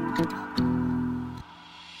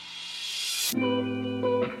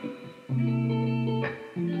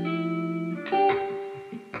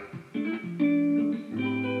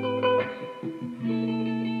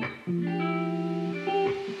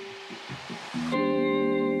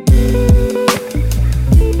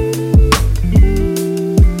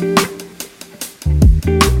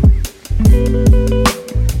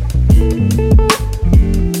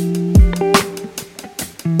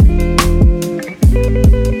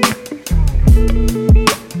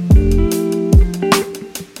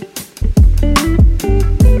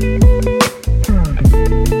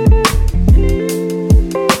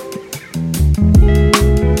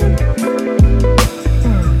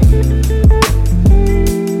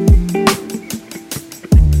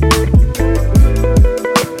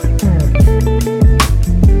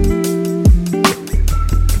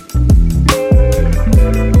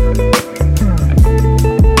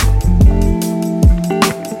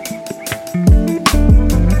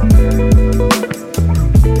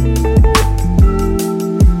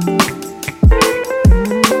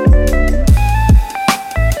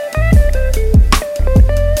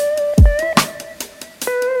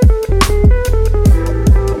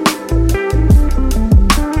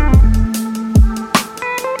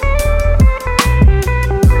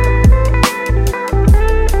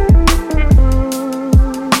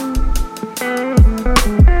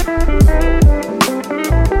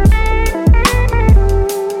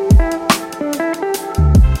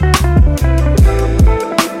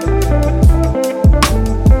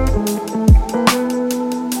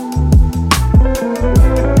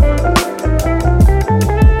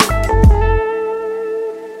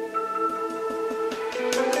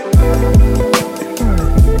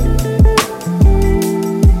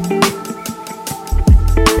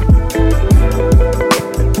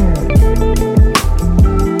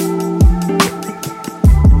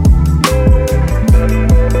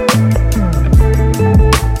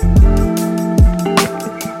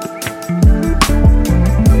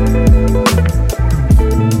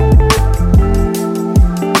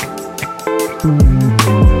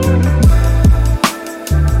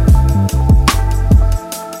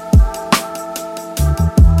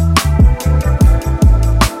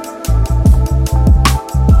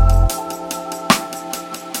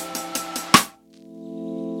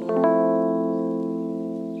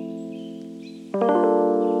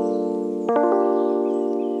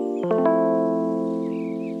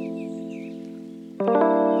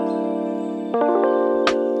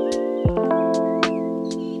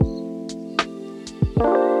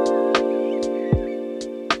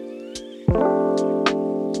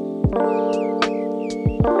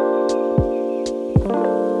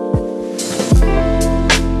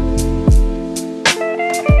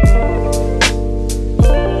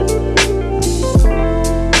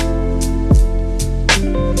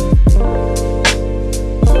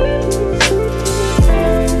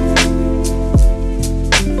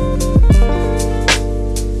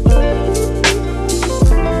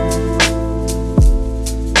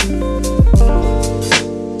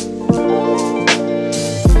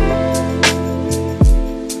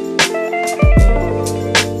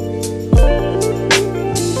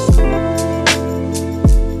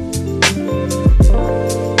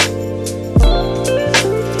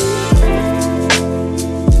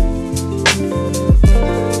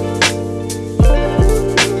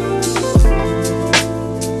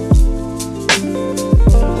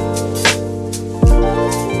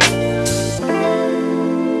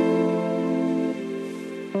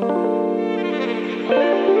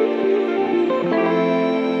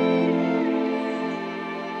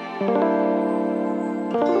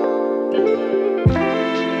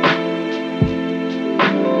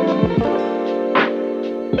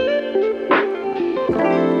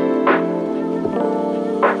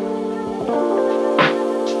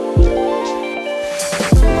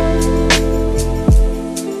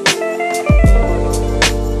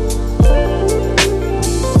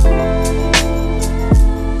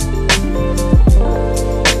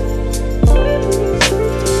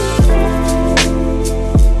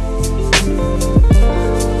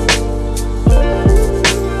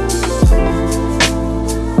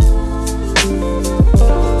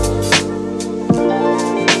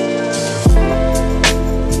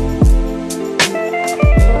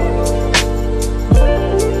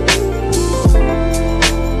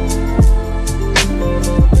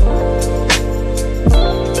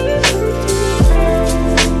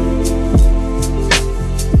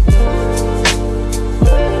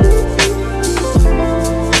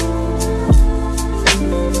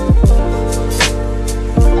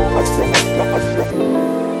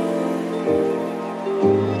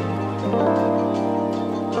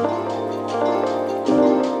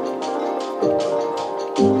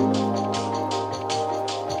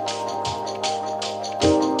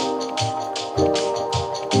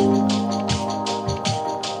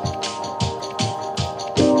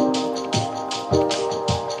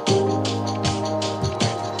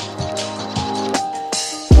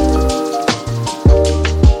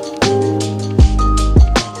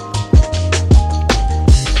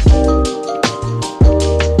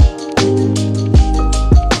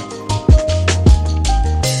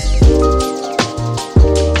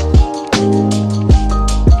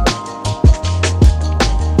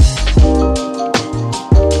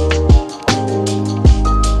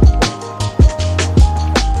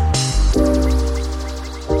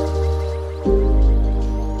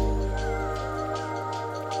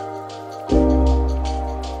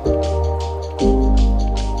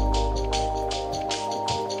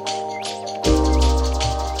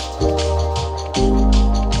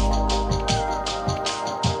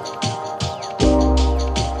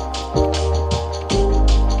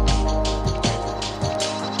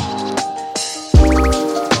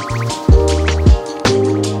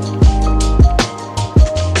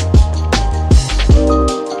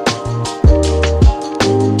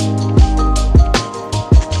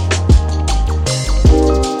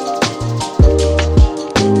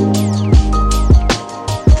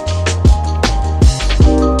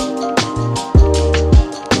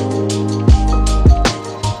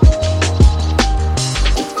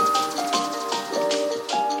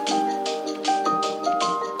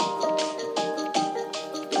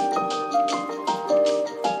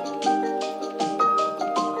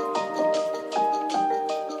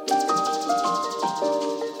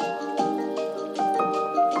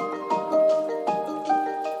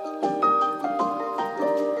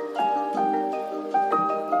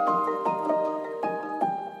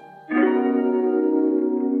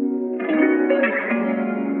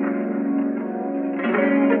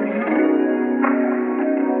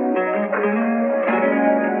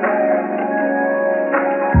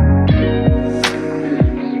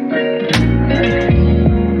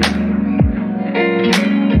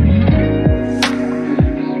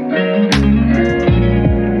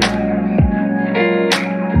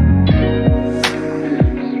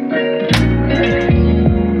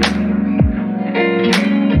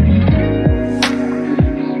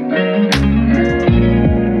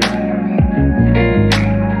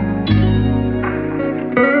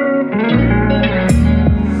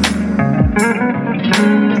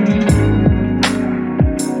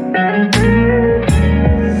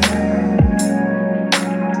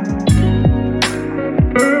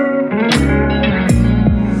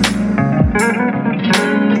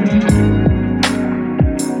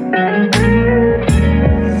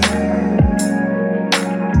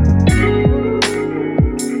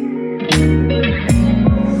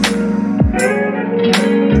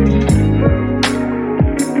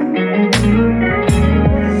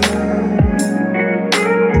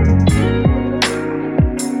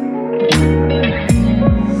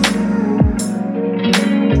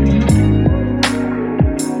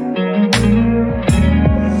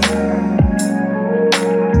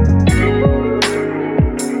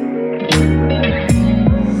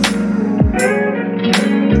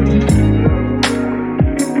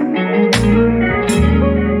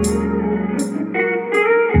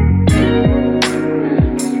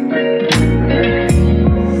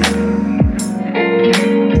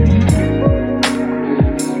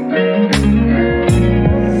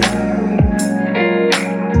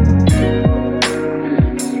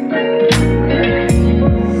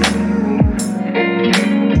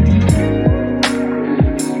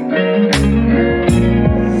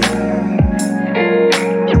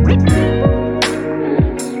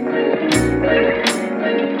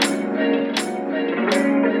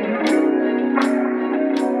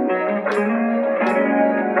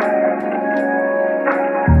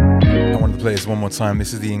 time.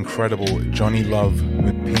 This is the incredible Johnny Love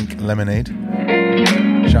with Pink Lemonade.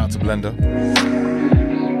 Shout out to Blender.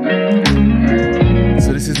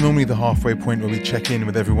 So this is normally the halfway point where we check in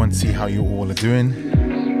with everyone, see how you all are doing.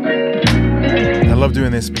 I love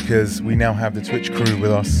doing this because we now have the Twitch crew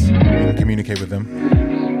with us. We can communicate with them.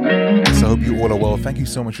 So I hope you all are well. Thank you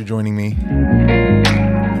so much for joining me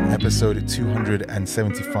on episode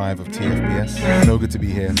 275 of TFBS. So good to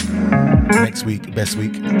be here. Next week, best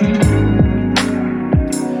week.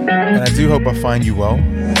 And I do hope I find you well.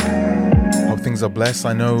 Hope things are blessed.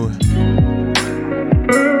 I know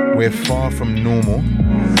we're far from normal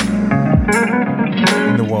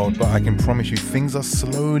in the world, but I can promise you things are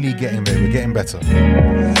slowly getting better. We're getting better.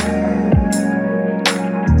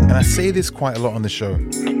 And I say this quite a lot on the show,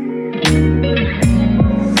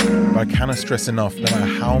 but I cannot stress enough, no matter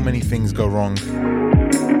how many things go wrong,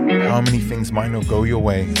 how many things might not go your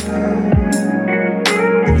way,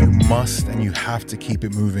 you must and you have to keep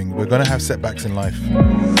it moving. We're going to have setbacks in life,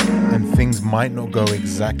 and things might not go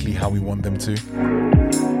exactly how we want them to.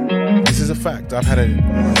 This is a fact. I've had a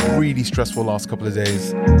really stressful last couple of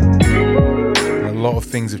days. A lot of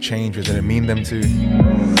things have changed which I didn't mean for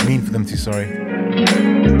them to, sorry.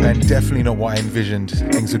 And definitely not what I envisioned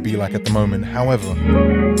things would be like at the moment. However,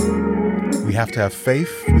 we have to have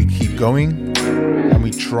faith, we keep going, and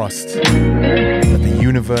we trust that the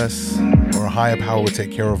universe or a higher power will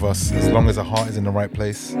take care of us as long as our heart is in the right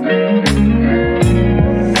place. And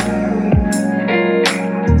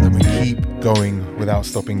we keep going without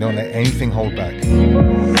stopping. Don't let anything hold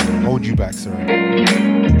you back, sorry.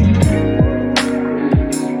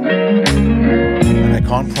 And I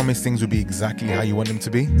can't promise things will be exactly how you want them to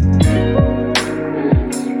be,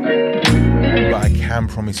 but I can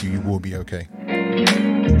promise you will be okay.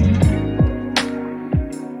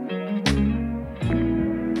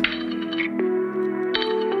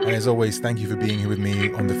 And as always, thank you for being here with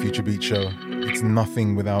me on the Future Beat Show. It's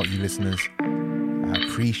nothing without you listeners. I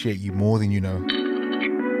appreciate you more than you know.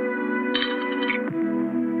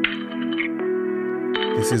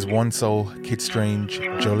 This is One Soul, Kid Strange,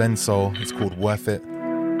 Jolene Soul. It's called Worth It.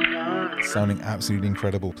 Sounding absolutely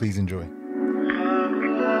incredible. Please enjoy.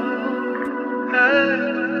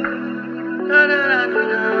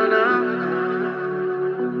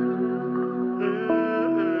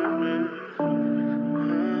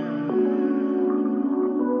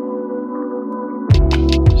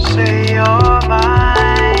 Say you're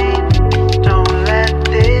mine, don't let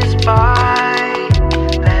this bite.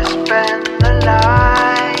 Let's bend the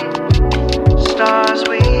line, stars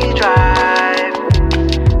we drive.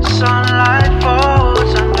 Sunlight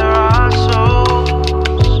falls under our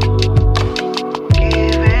souls,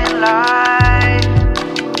 giving life.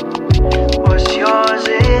 What's yours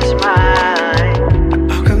is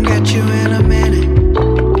mine. I'll come get you in a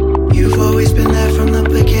minute. You've always been there from the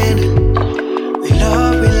beginning. We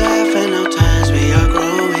love, we laugh, and our times we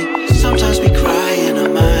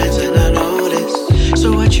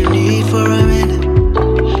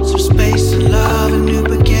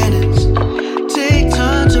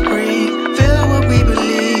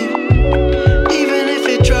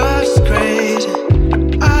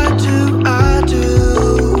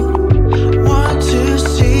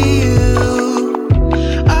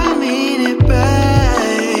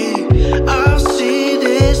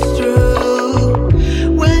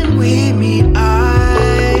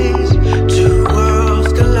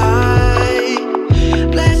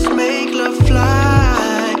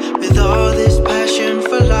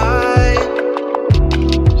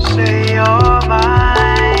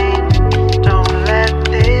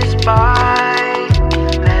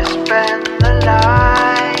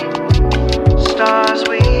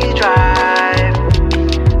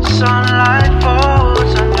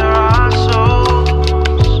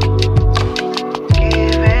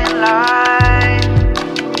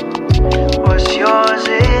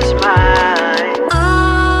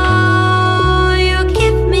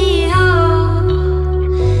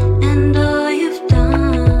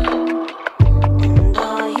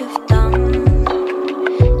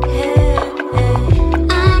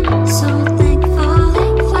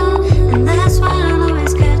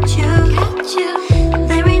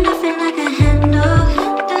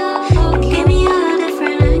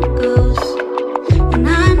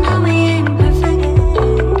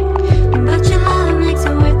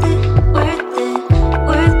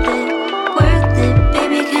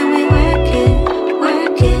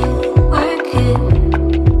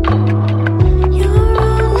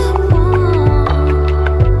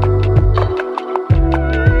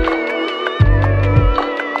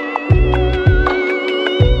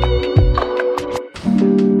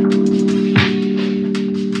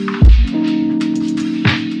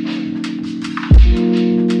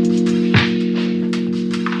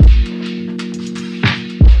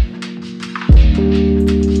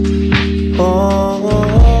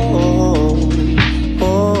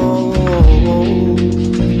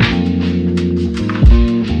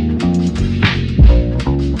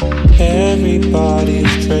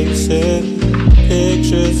Everybody's tracing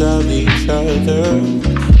pictures of each other,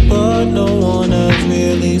 but no one has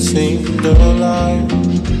really seemed alive.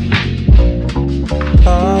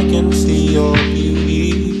 I can see your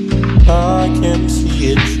beauty, I can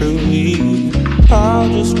see it truly. I'll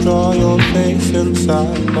just draw your face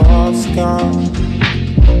inside my sky.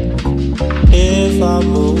 If I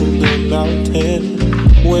move the mountain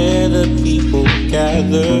where the people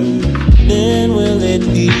gather, then will it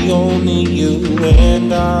be only you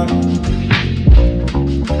and I?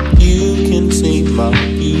 You can see my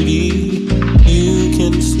beauty, you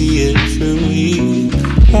can see it truly.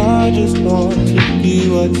 I just want to be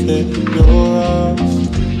what's in your eyes.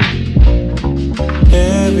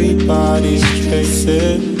 Everybody's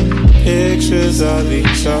chasing pictures of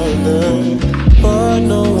each other, but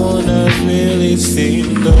no one has really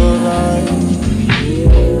seen the light.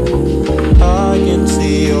 I can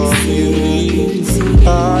see your beauty,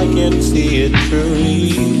 I can see it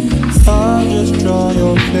truly. I'll just draw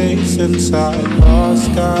your face inside my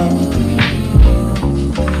sky.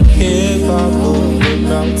 If I move the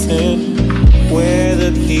mountain where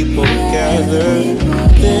the people gather,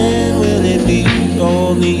 then will it be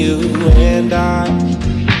only you and I?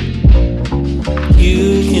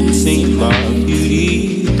 You can see my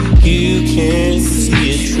beauty, you can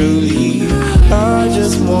see it truly. I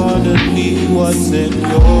just wanna be what's in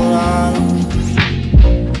your eyes.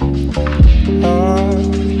 I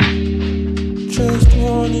just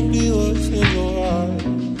wanna be what's in your eyes.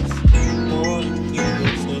 Wanna be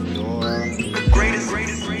what's in your eyes. Greatest.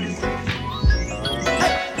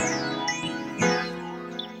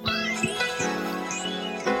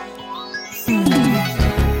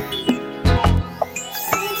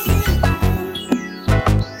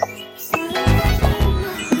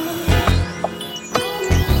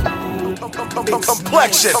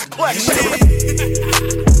 Complexion.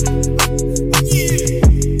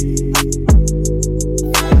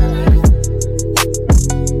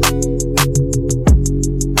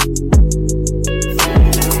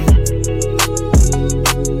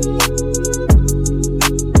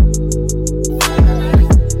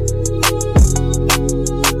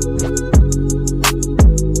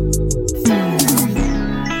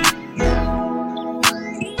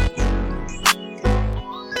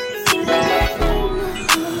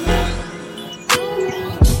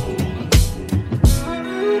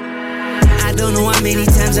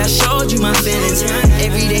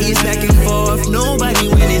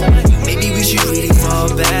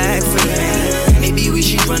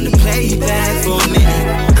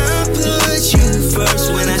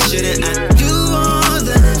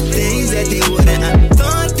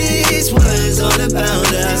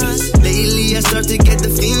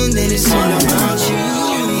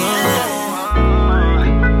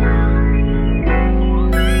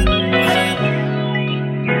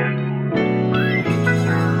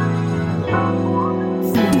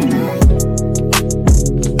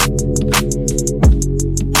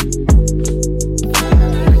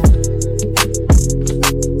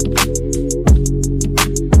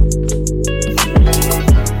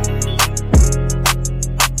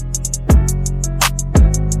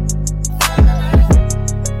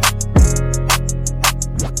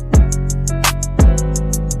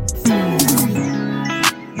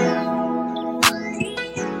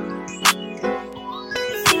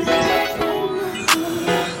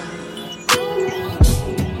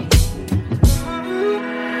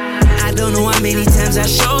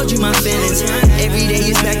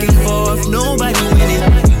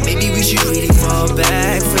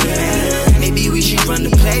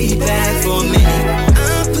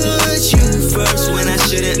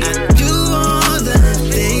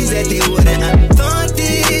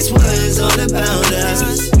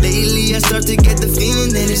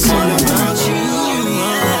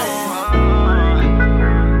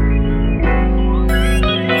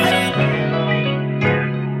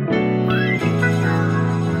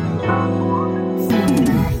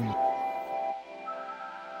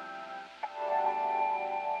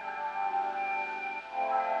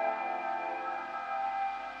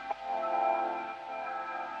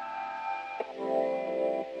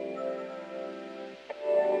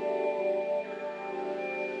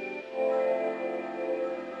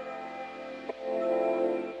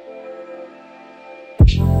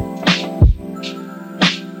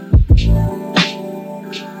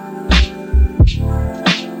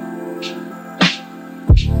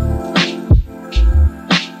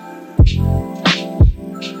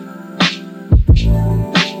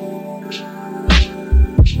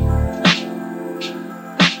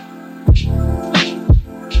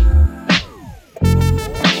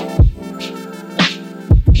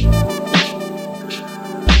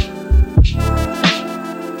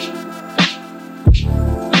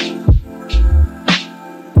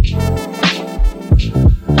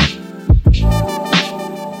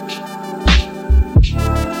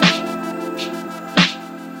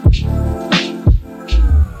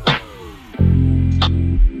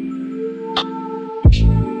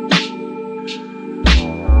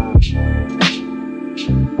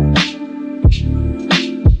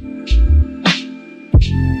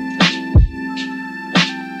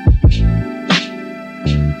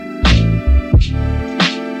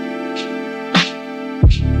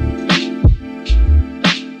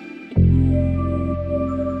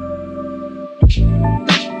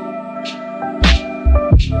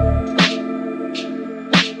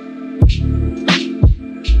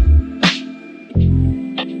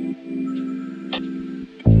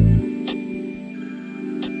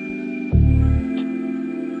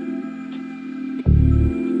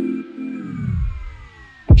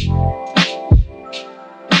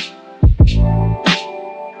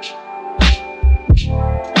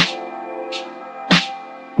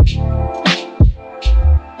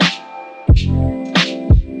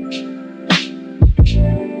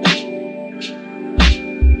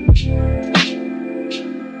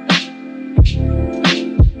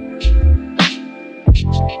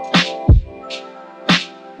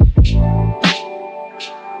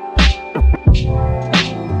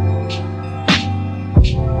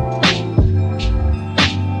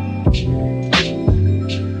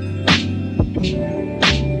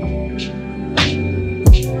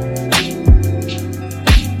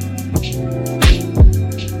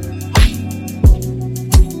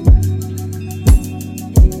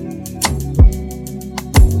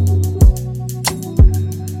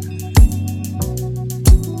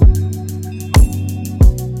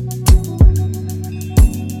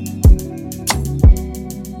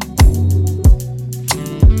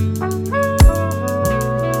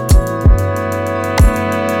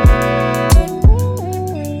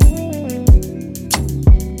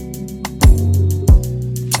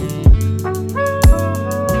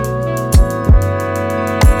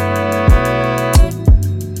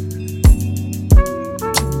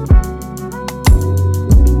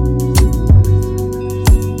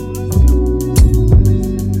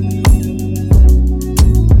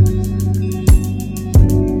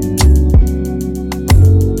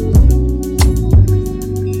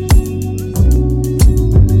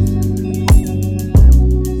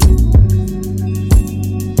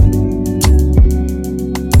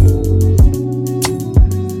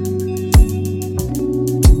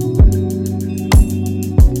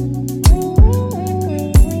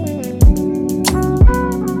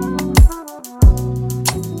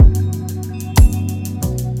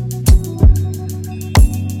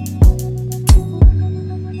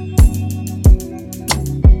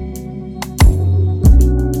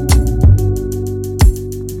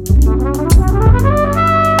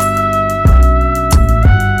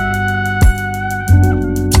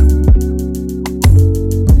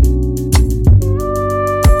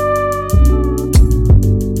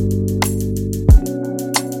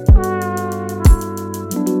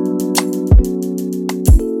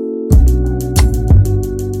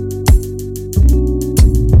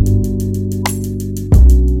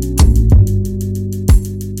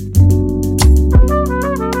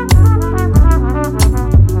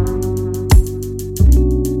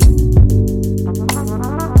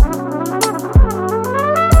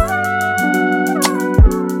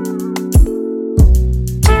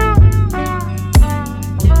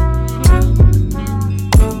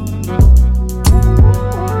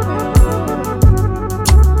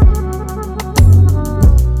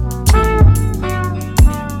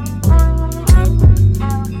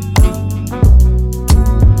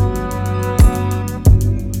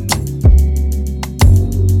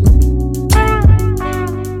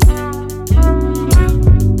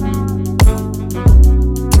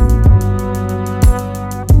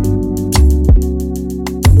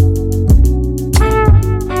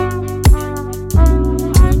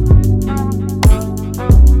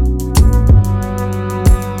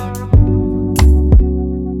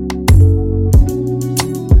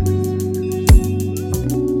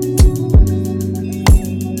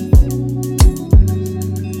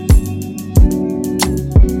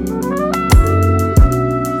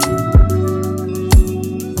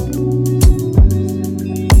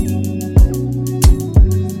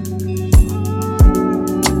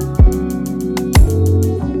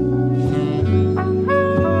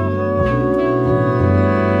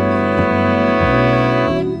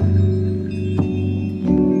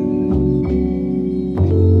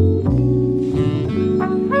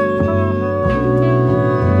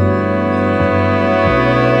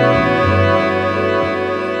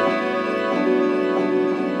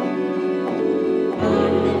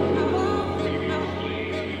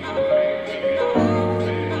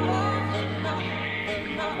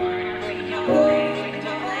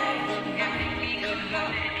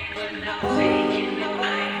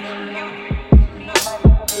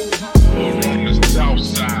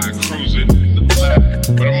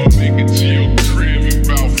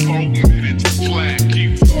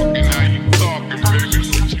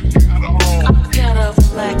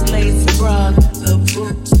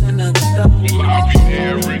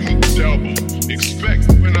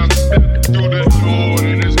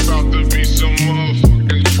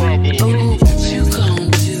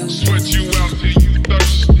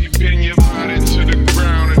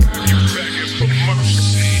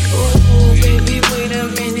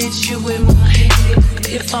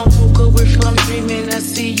 if I'm dreaming, I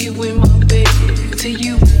see you in my bed. Till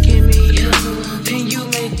you waking me up, and you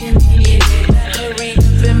making me hurry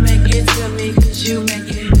up and make it to me, cause you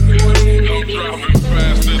making me I'm driving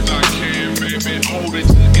fast as I can, baby. Hold it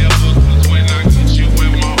together, cause when I get you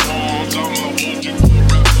in my arms, I'ma hold you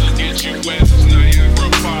forever. Get you wet as Niagara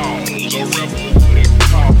Falls, a rebel with a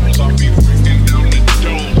cause. I'll be breaking down the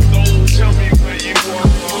door, so tell me where you are.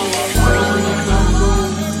 Rolling in my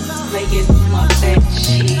room, laying on my bed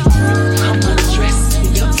sheet. Come undress me,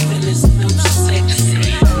 I'm feeling so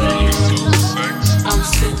sexy. I'm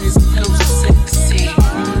feeling so sexy.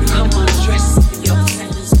 Come undress me, I'm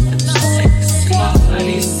feeling so sexy. My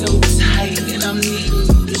body's so tight and I'm needing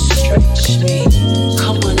you to stretch me.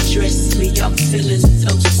 Come undress me, I'm feeling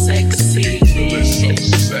so sexy.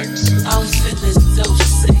 I'm feeling so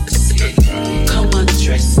sexy. Come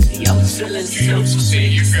undress me, I'm feeling so sexy.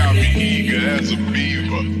 You got me eager as a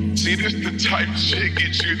beaver. See, this the type of shit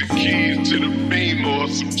get you the keys to the beam or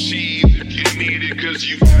some cheese if you need it, cause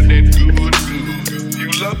you got that good. You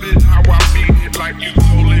love it how I beat it like you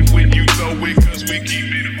stole it when you throw it, cause we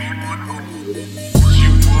keep it on.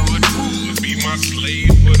 You would be my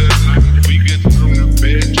slave for the night. We could turn the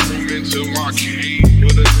bedroom into my cave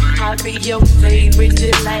for the night. I'll be your favorite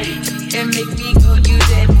delight and make me go you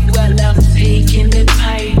that while I'm taking the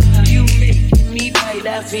pipe. You making me bite,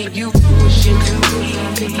 I feel you pushing to me.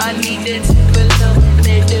 I need that type of love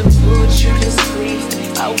that put you to sleep.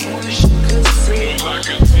 I wish you could see. I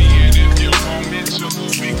could see it if you want me to.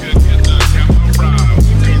 We could get the camera,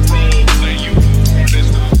 we could role play you. This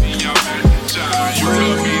could be your magic. You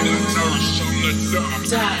could be the nurse on the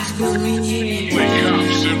doctor. Like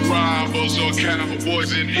cops and robbers or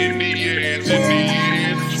cowboys and Indians. In the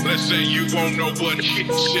end, let's say you won't know what hit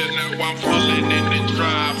you. Now I'm pulling in the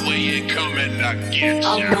driveway and coming to get you.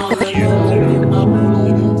 I'm all alone in my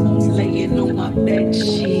room, laying on my bed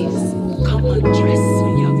sheets. Come undress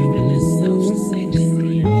me, I'm feeling so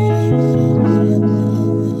sexy.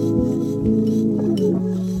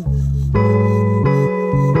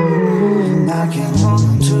 I can't hold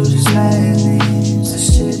on to this madness. This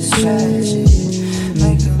shit is tragic.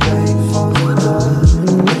 Make a break for the love,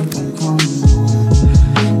 make them come on.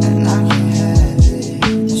 And I can't have it.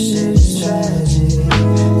 This shit is tragic.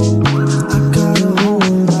 I got a whole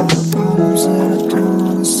lot of problems that I don't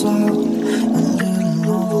wanna solve. I'm getting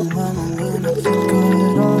overwhelmed when I think of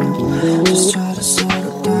it all. Just try to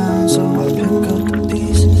settle down, so I pick up the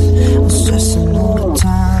pieces. I'm stressing all the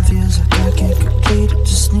time, feels like I can't complete it.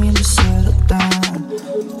 Just need to settle down.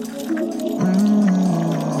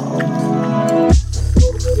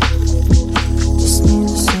 Just need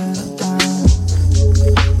to settle down.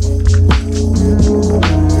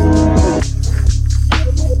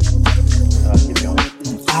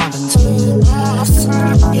 I've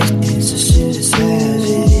been doing this shit is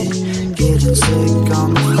heavy. Getting sick on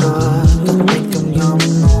the floor. Don't think I'm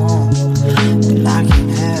coming home, but I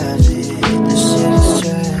can't have it. This shit is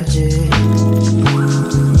tragic.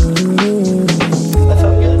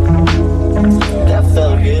 That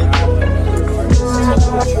felt good.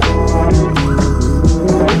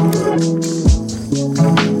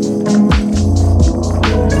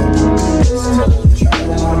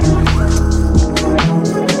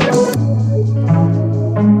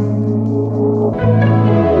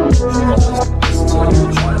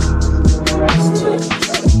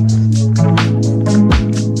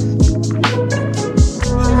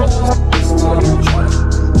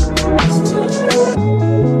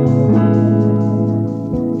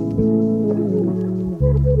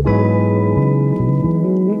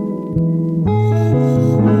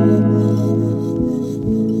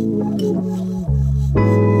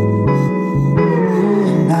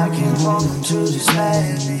 I can't hold on to this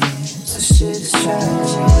madness. This shit is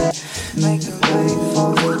tragic. Make a break for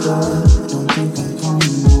the love. Don't think I'm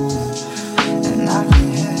coming home, and I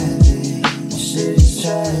can't have it. This shit is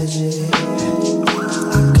tragic.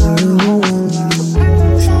 I got a whole lot of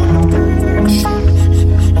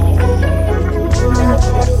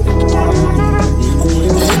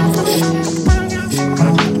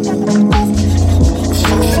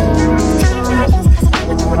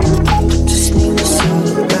just need to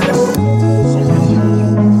settle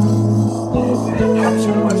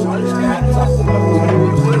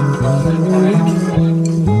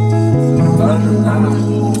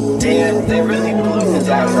Damn, they really blew his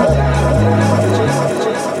ass up.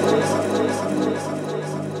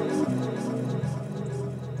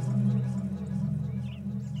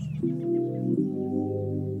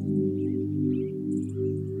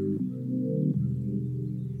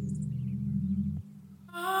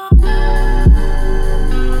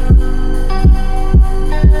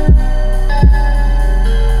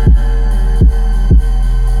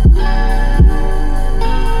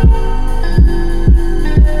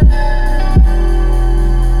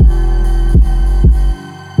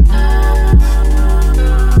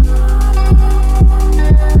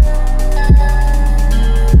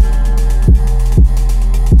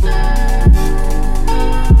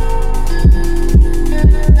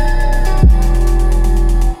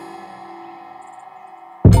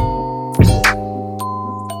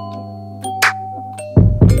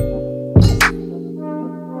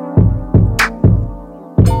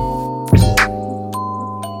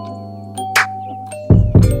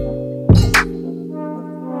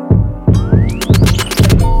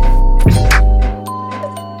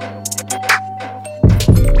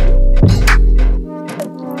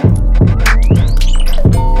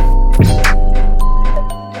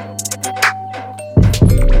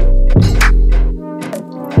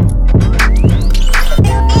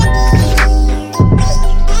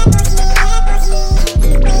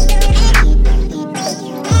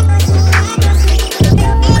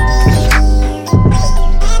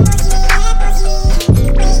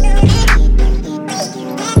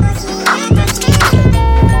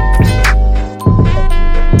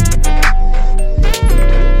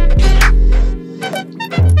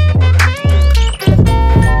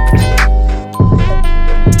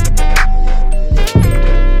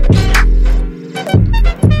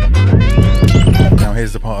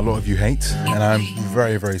 hate, and I'm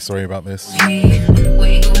very, very sorry about this. But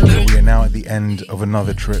we are now at the end of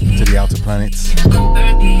another trip to the outer planets.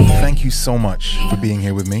 Thank you so much for being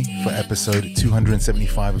here with me for episode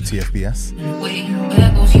 275 of TFBS.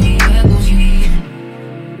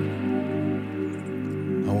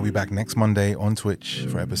 I will be back next Monday on Twitch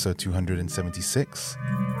for episode 276.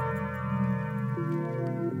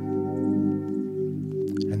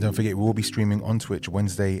 And don't forget, we will be streaming on Twitch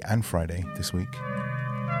Wednesday and Friday this week.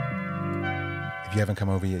 If you haven't come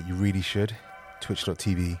over yet, you really should.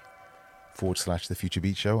 Twitch.tv/The Future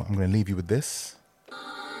Beat Show. I'm going to leave you with this.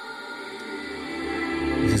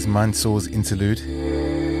 This is Mansour's interlude.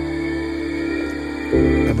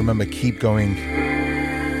 And remember, keep going.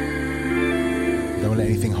 Don't let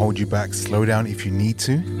anything hold you back. Slow down if you need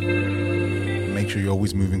to. Make sure you're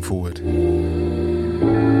always moving forward.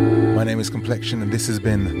 My name is Complexion, and this has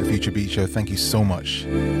been The Future Beat Show. Thank you so much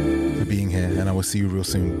for being here, and I will see you real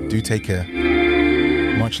soon. Do take care.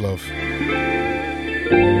 Much love.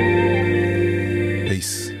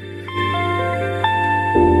 Peace.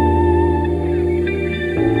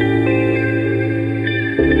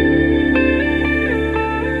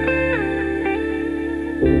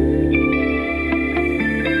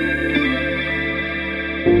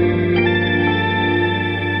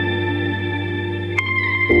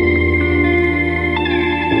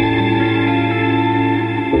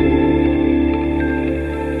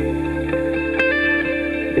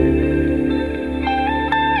 Thank you.